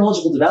of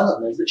technological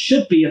development that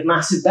should be of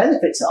massive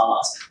benefit to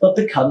art, but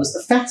becomes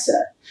a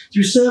fetter.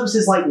 Through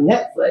services like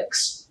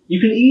Netflix,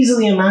 you can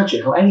easily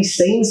imagine how any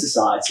sane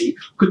society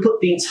could put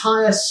the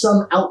entire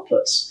sum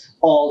output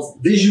of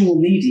visual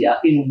media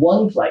in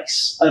one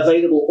place,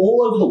 available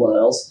all over the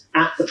world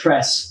at the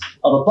press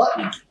of a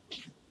button.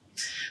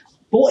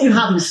 But what you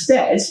have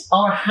instead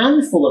are a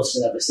handful of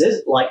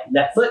services like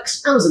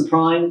Netflix, Amazon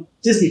Prime,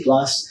 Disney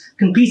Plus,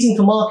 competing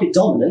for market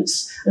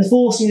dominance and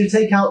forcing you to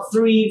take out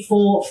 3,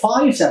 4,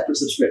 5 separate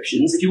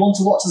subscriptions if you want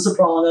to watch The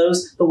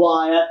Sopranos, The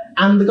Wire,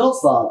 and The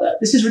Godfather.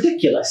 This is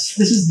ridiculous.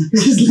 This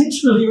is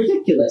literally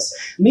ridiculous.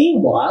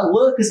 Meanwhile,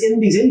 workers in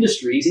these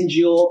industries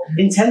endure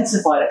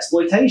intensified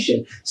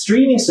exploitation.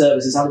 Streaming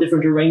services have a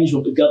different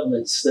arrangement with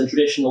governments than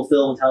traditional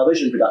film and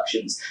television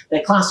productions.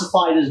 They're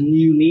classified as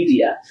new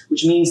media,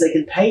 which means they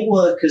can pay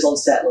workers on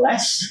set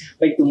less,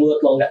 make them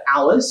work longer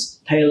hours,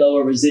 pay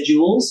lower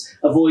residuals,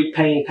 avoid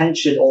paying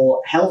pension or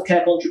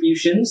healthcare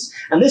contributions,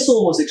 and this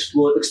almost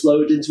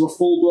exploded into a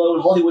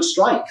full-blown Hollywood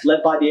strike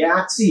led by the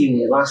ACT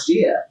union last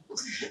year.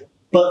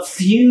 But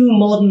few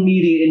modern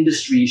media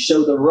industries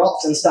show the rot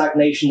and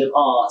stagnation of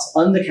art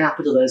under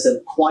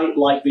capitalism quite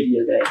like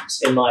video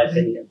games, in my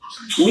opinion.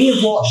 We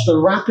have watched the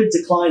rapid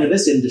decline of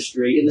this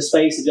industry in the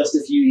space of just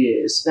a few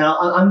years. Now,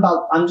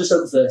 I'm just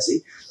over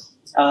 30.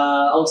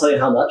 I won't tell you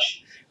how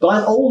much. But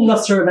I'm old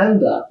enough to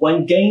remember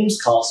when games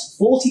cost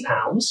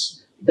 £40,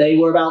 they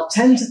were about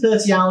 10 to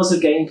 30 hours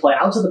of gameplay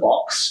out of the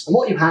box, and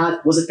what you had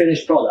was a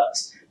finished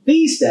product.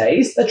 These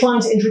days, they're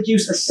trying to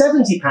introduce a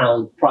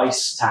 £70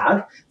 price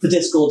tag for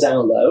Discord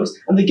download,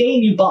 and the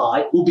game you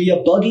buy will be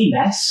a buggy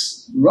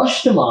mess,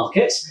 rushed to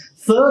market,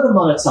 further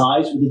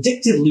monetized with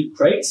addictive loot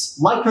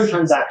crates,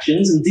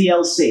 microtransactions, and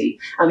DLC,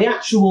 and the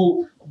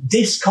actual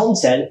disc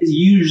content is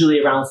usually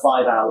around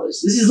 5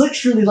 hours. This is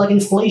literally like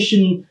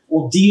inflation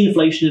or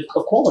de-inflation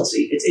of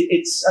quality.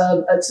 It's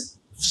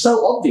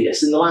so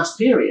obvious in the last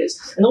period.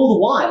 And all the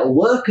while,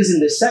 workers in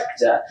this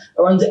sector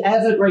are under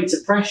ever greater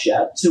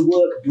pressure to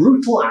work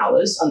brutal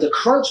hours under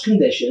crunch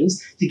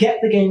conditions to get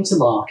the game to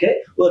market,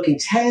 working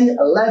 10,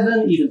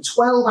 11, even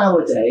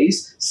 12-hour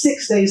days,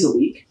 6 days a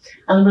week.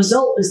 And the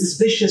result is this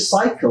vicious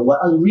cycle where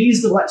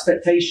unreasonable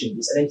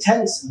expectations and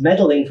intense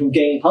meddling from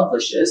game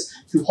publishers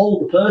who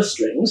hold the purse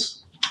strings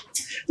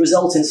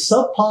result in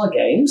subpar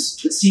games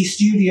that see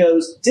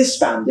studios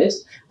disbanded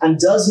and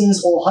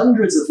dozens or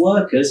hundreds of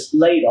workers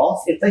laid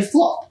off if they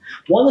flop.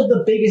 One of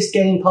the biggest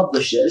game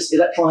publishers,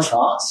 Electronic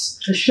Arts,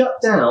 has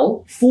shut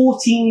down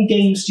 14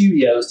 game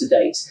studios to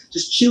date,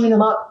 just chewing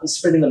them up and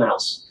spitting them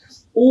out.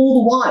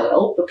 All the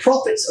while, the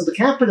profits of the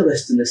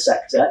capitalists in this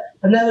sector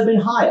have never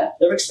been higher.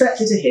 They're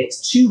expected to hit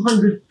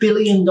 $200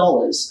 billion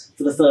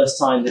for the first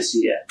time this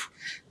year.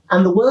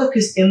 And the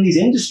workers in these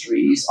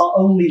industries are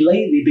only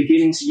lately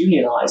beginning to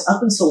unionize.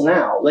 Up until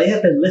now, they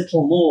have been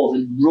little more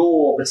than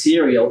raw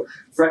material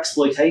for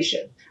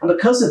exploitation. And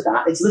because of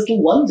that, it's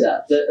little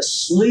wonder that a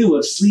slew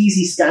of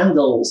sleazy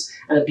scandals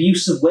and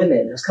abuse of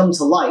women has come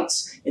to light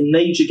in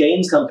major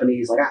games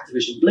companies like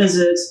Activision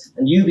Blizzard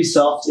and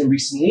Ubisoft in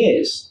recent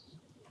years.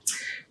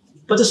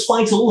 But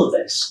despite all of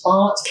this,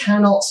 art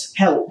cannot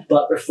help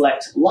but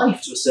reflect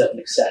life to a certain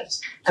extent.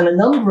 And a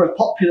number of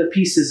popular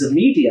pieces of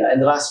media in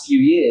the last few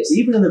years,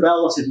 even in the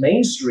relative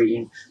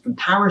mainstream, from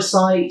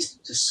Parasite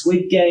to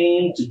Squid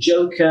Game to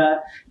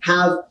Joker,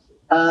 have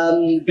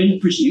been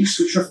produced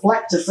which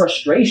reflect a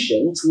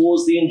frustration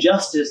towards the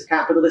injustice of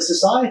capitalist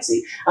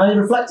society. And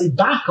it reflected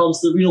back onto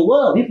the real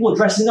world. People were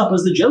dressing up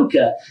as the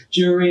Joker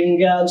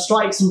during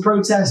strikes and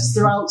protests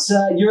throughout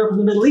Europe and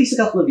the Middle East a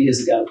couple of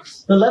years ago.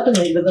 The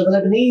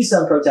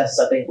Lebanese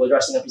protesters, I think, were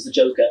dressing up as the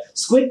Joker.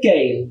 Squid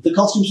Game, the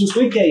costumes from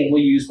Squid Game were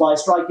used by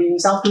striking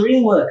South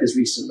Korean workers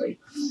recently.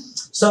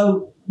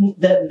 So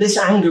this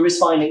anger is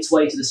finding its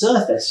way to the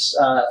surface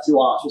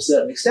through art to a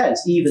certain extent,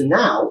 even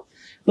now.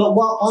 But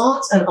while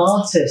art and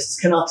artists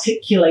can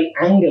articulate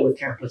anger with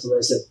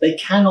capitalism, they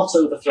cannot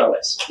overthrow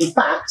it. In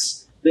fact,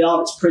 they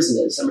are its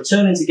prisoners. And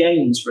returning to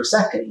games for a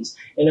second,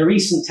 in a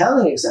recent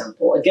telling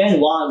example, again,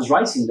 while I was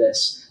writing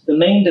this, the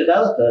main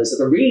developers of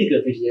a really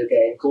good video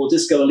game called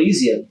Disco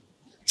Elysium,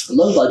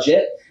 low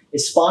budget,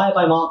 inspired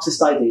by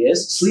Marxist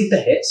ideas, sleeper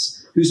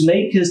hits, whose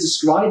makers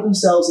describe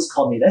themselves as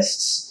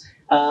communists,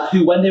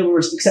 who, when they were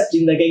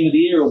accepting their Game of the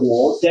Year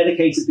award,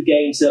 dedicated the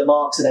game to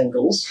Marx and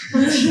Engels,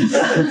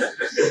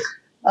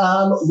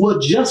 were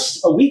just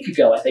a week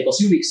ago, I think, or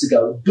 2 weeks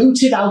ago,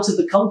 booted out of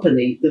the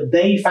company that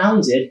they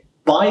founded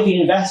by the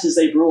investors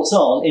they brought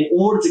on in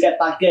order to get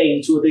that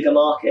game to a bigger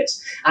market.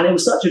 And it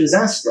was such a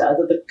disaster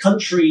that the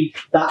country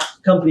that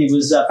company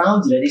was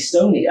founded in,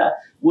 Estonia,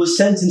 was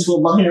sent into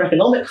a minor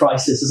economic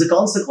crisis as a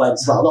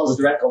consequence. Well, not as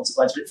a direct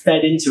consequence, but it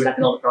fed into an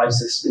economic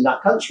crisis in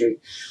that country.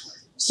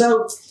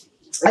 So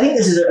I think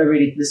this is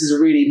a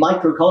really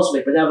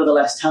microcosmic, but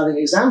nevertheless telling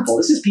example.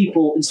 This is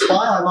people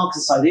inspired by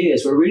Marxist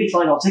ideas who are really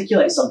trying to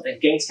articulate something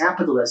against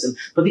capitalism,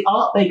 but the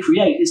art they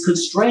create is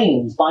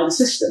constrained by the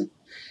system.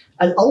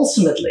 And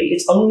ultimately,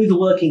 it's only the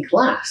working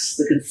class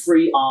that can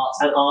free art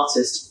and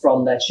artists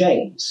from their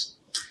chains.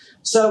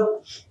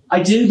 So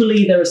I do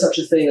believe there is such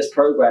a thing as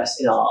progress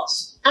in art,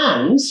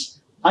 and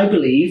I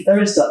believe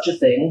there is such a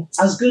thing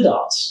as good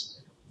art.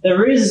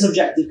 There is a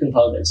subjective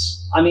component.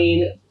 I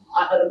mean,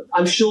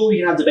 I'm sure we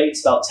can have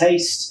debates about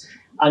taste.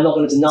 I'm not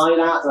going to deny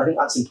that, and I think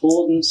that's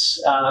important.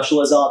 I'm sure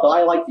there's art that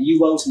I like that you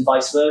won't, and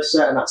vice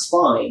versa, and that's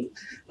fine.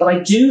 But I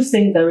do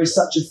think there is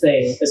such a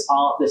thing as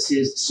art that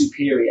is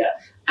superior.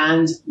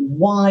 And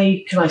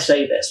why can I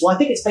say this? Well, I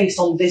think it's based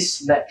on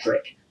this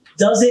metric.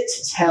 Does it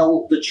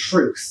tell the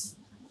truth?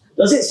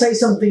 Does it say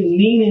something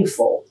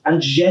meaningful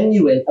and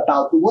genuine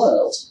about the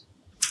world?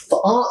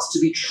 For art to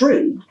be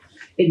true,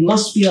 it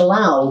must be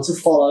allowed to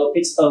follow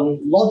its own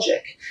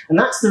logic. And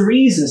that's the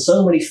reason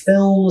so many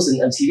films and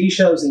TV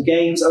shows and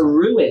games are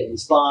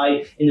ruined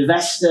by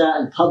investor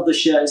and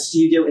publisher and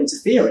studio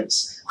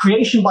interference.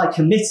 Creation by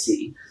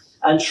committee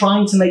and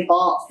trying to make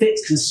art fit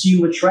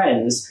consumer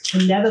trends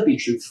can never be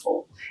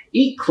truthful.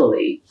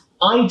 Equally,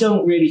 I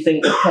don't really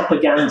think that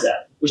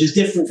propaganda, which is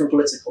different from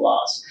political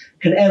art,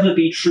 can ever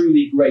be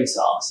truly great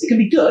art. It can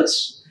be good,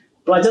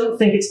 but I don't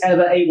think it's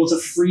ever able to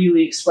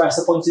freely express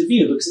a point of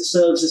view because it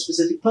serves a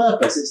specific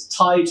purpose. It's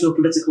tied to a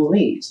political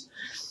need.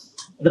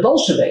 The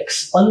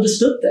Bolsheviks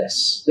understood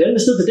this. They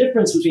understood the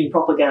difference between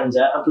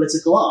propaganda and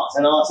political art,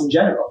 and art in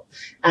general.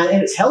 And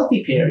in its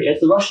healthy period,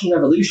 the Russian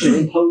Revolution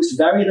imposed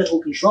very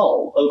little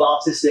control over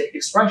artistic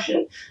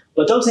expression. But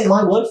But don't take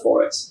my word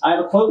for it. I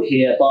have a quote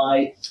here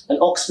by an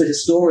Oxford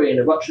historian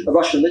of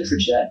Russian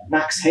literature,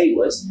 Max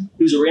Hayward,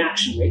 who's a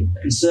reactionary,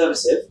 a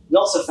conservative,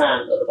 not a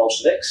fan of the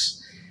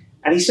Bolsheviks.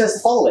 And he says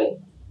the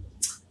following: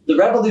 "The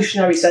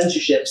revolutionary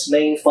censorship's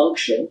main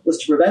function was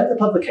to prevent the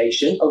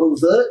publication of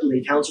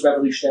overtly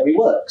counter-revolutionary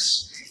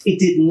works. It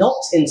did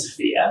not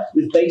interfere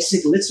with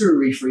basic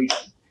literary freedom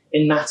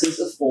in matters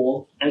of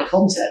form and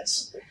content."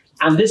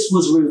 And this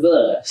was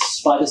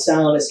reversed by the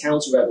Stalinist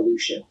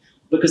counter-revolution,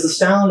 because the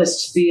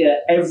Stalinists fear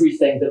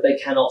everything that they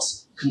cannot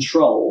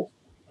control,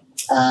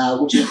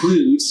 which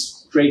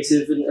includes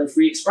creative and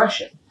free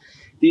expression.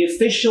 The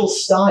official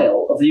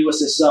style of the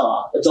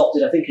USSR,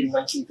 adopted I think in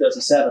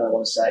 1937, I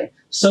want to say,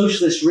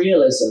 socialist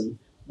realism,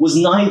 was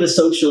neither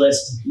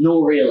socialist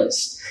nor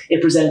realist.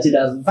 It presented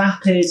a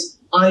vapid,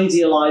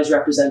 idealized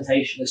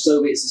representation of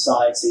Soviet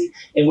society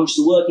in which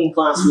the working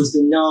class was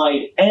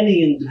denied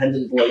any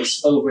independent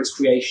voice over its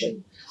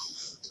creation.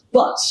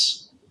 But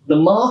the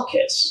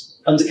market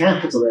under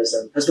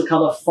capitalism has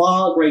become a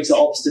far greater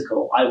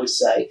obstacle, I would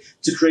say,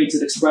 to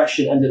creative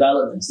expression and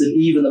development than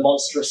even the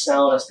monstrous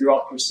Stalinist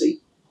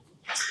bureaucracy.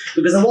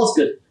 Because there was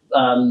good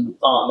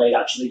art made,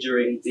 actually,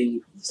 during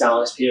the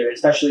Stalinist period,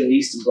 especially in the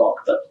Eastern Bloc,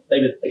 but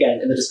maybe,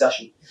 again, in the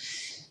discussion.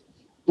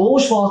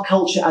 Bourgeois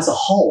culture as a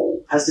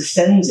whole has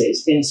descended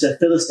into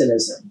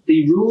Philistinism.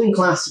 The ruling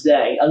class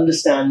today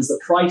understands the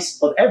price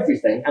of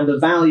everything and the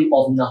value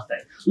of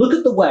nothing. Look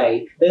at the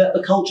way they let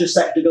the culture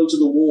sector go to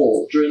the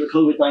wall during the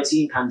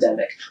COVID-19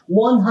 pandemic.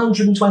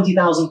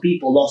 120,000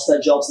 people lost their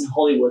jobs in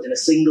Hollywood in a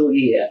single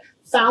year.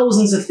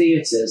 Thousands of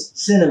theatres,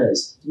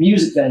 cinemas,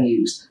 music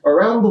venues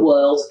around the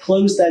world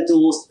closed their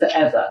doors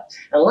forever.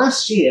 And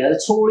last year,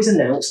 the Tories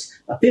announced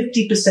a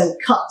 50%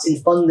 cut in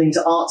funding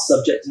to art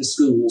subjects in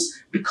schools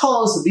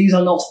because these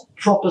are not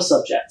proper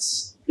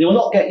subjects. They will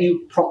not get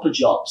you proper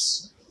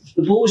jobs.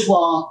 The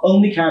bourgeois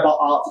only care about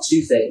art for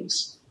two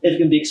things: if it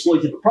can be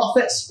exploited for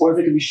profits or if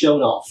it can be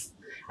shown off.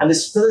 And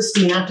this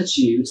Philistine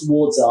attitude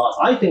towards art,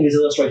 I think, is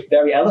illustrated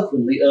very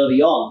eloquently early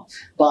on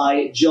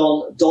by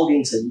John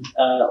Dodgington,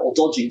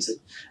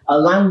 a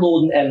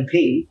landlord and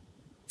MP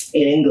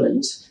in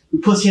England,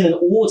 who put in an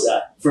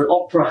order for an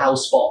opera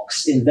house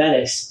box in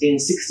Venice in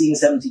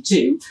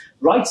 1672,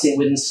 writing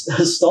with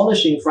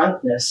astonishing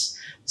frankness,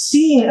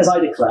 "Seeing as I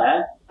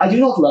declare, I do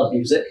not love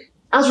music.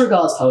 As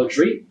regards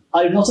poetry,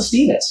 I do not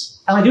esteem it,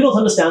 and I do not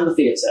understand the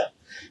theatre.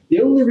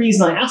 The only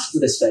reason I ask for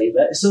this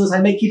favour is so that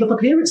I may keep up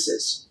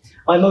appearances.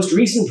 My most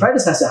recent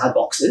predecessor had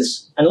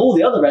boxes, and all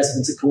the other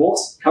residents at court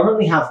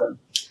currently have them."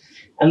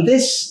 And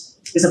this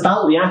is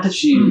about the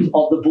attitude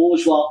of the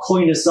bourgeois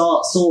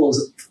connoisseurs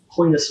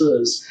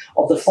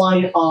of the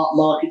fine art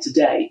market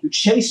today, who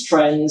chase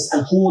trends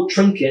and hoard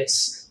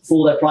trinkets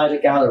for their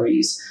private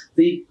galleries.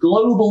 The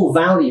global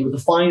value of the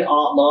fine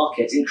art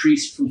market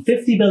increased from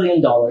 $50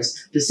 billion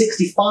to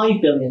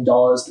 $65 billion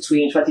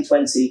between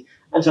 2020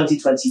 and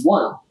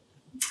 2021.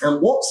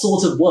 And what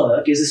sort of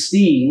work is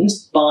esteemed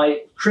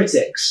by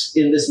critics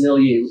in this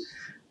milieu?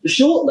 The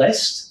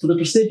shortlist for the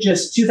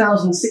prestigious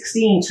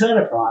 2016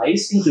 Turner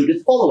Prize included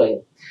the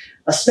following: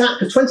 a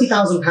stack of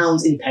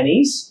 £20,000 in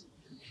pennies,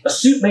 a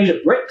suit made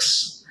of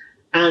bricks,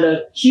 and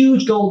a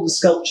huge golden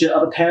sculpture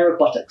of a pair of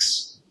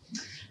buttocks.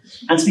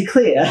 And to be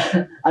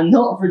clear, I'm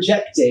not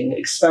rejecting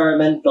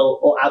experimental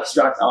or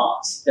abstract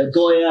art.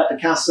 Goya,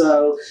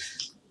 Picasso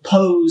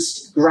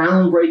posed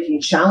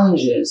groundbreaking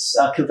challenges,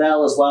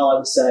 Cavell as well, I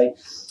would say,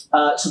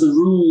 to the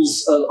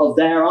rules of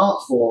their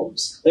art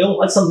forms. They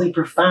all had something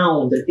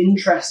profound and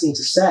interesting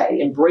to say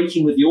in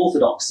breaking with the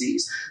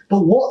orthodoxies.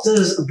 But what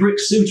does a brick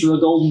suit or a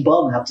golden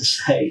bum have to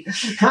say?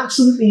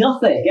 Absolutely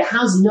nothing. It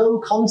has no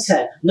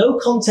content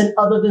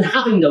other than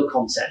having no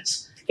content.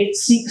 It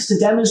seeks to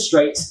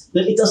demonstrate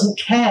that it doesn't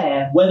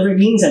care whether it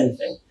means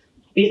anything.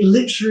 It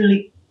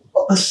literally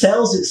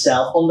sells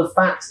itself on the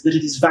fact that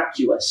it is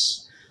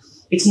vacuous.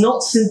 It's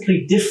not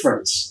simply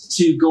different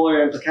to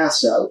Goya and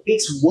Picasso.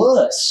 It's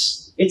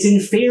worse. It's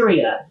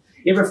inferior.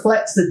 It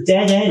reflects the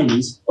dead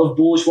end of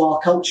bourgeois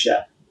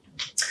culture.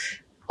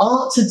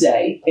 Art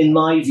today, in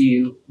my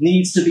view,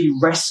 needs to be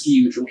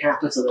rescued from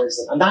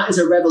capitalism, and that is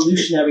a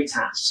revolutionary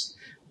task.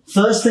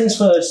 First things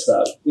first,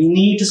 though, we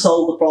need to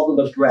solve the problem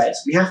of bread.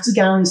 We have to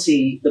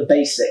guarantee the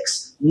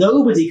basics.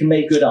 Nobody can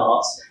make good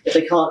art if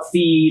they can't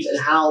feed and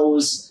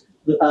house,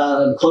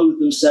 clothe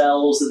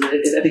themselves,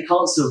 if they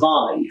can't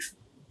survive.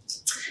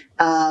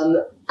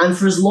 And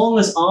for as long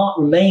as art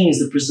remains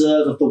the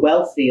preserve of the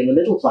wealthy and the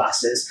middle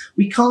classes,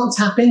 we can't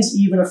tap into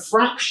even a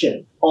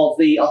fraction of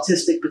the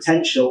artistic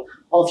potential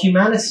of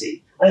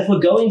humanity. And if we're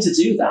going to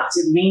do that,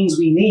 it means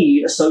we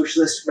need a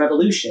socialist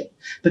revolution.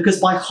 Because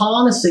by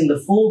harnessing the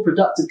full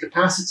productive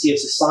capacity of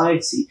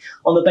society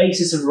on the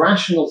basis of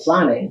rational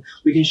planning,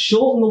 we can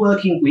shorten the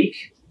working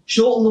week,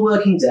 shorten the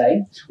working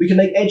day. We can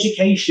make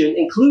education,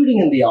 including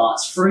in the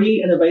arts,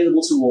 free and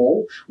available to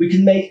all. We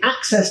can make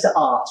access to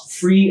art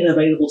free and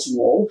available to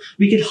all.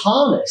 We could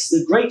harness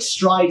the great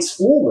strides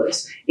forward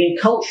in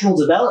cultural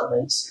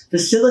developments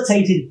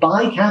facilitated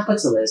by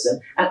capitalism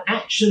and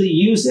actually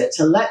use it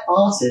to let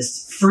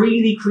artists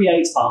freely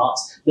create art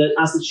that,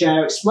 as the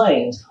chair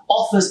explained,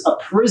 offers a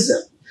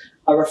prism,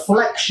 a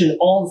reflection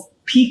of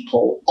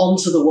people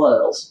onto the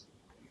world.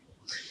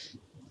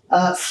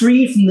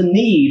 Free from the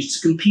need to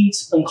compete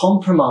and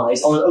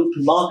compromise on an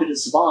open market to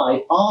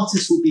survive,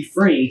 artists will be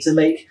free to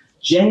make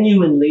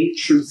genuinely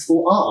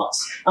truthful art.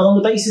 And on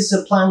the basis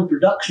of planned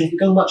production, if you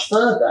go much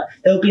further,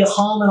 there will be a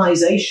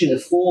harmonization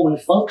of form and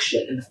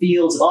function in the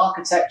fields of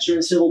architecture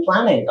and civil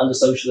planning under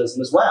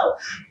socialism as well.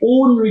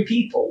 Ordinary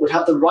people would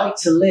have the right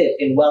to live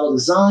in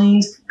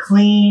well-designed,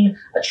 clean,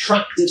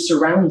 attractive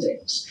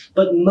surroundings.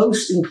 But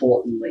most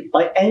importantly,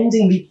 by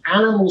ending the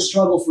animal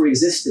struggle for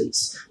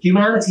existence,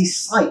 humanity's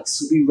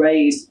sights would be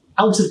raised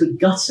out of the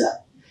gutter.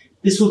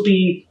 This would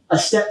be a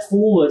step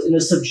forward in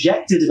the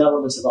subjective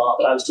development of art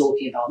that I was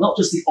talking about, not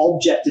just the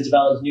objective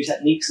development of new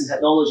techniques and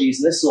technologies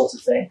and this sort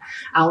of thing.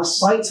 Our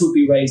sights would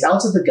be raised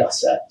out of the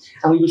gutter,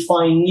 and we would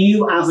find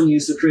new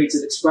avenues for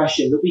creative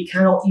expression that we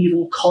cannot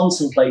even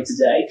contemplate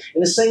today.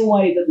 In the same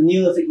way that the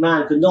Neolithic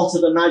man could not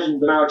have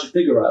imagined the Marriage of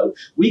Figaro,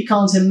 we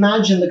can't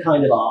imagine the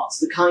kind of art,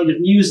 the kind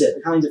of music,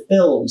 the kind of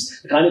films,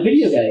 the kind of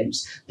video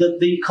games that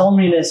the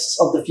communists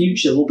of the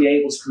future will be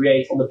able to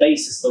create on the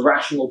basis of the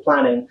rational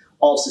planning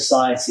of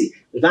society.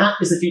 That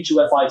is the future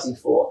we're fighting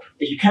for.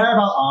 If you care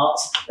about art,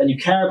 then you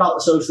care about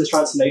the socialist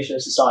transformation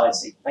of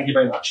society. Thank you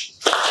very much.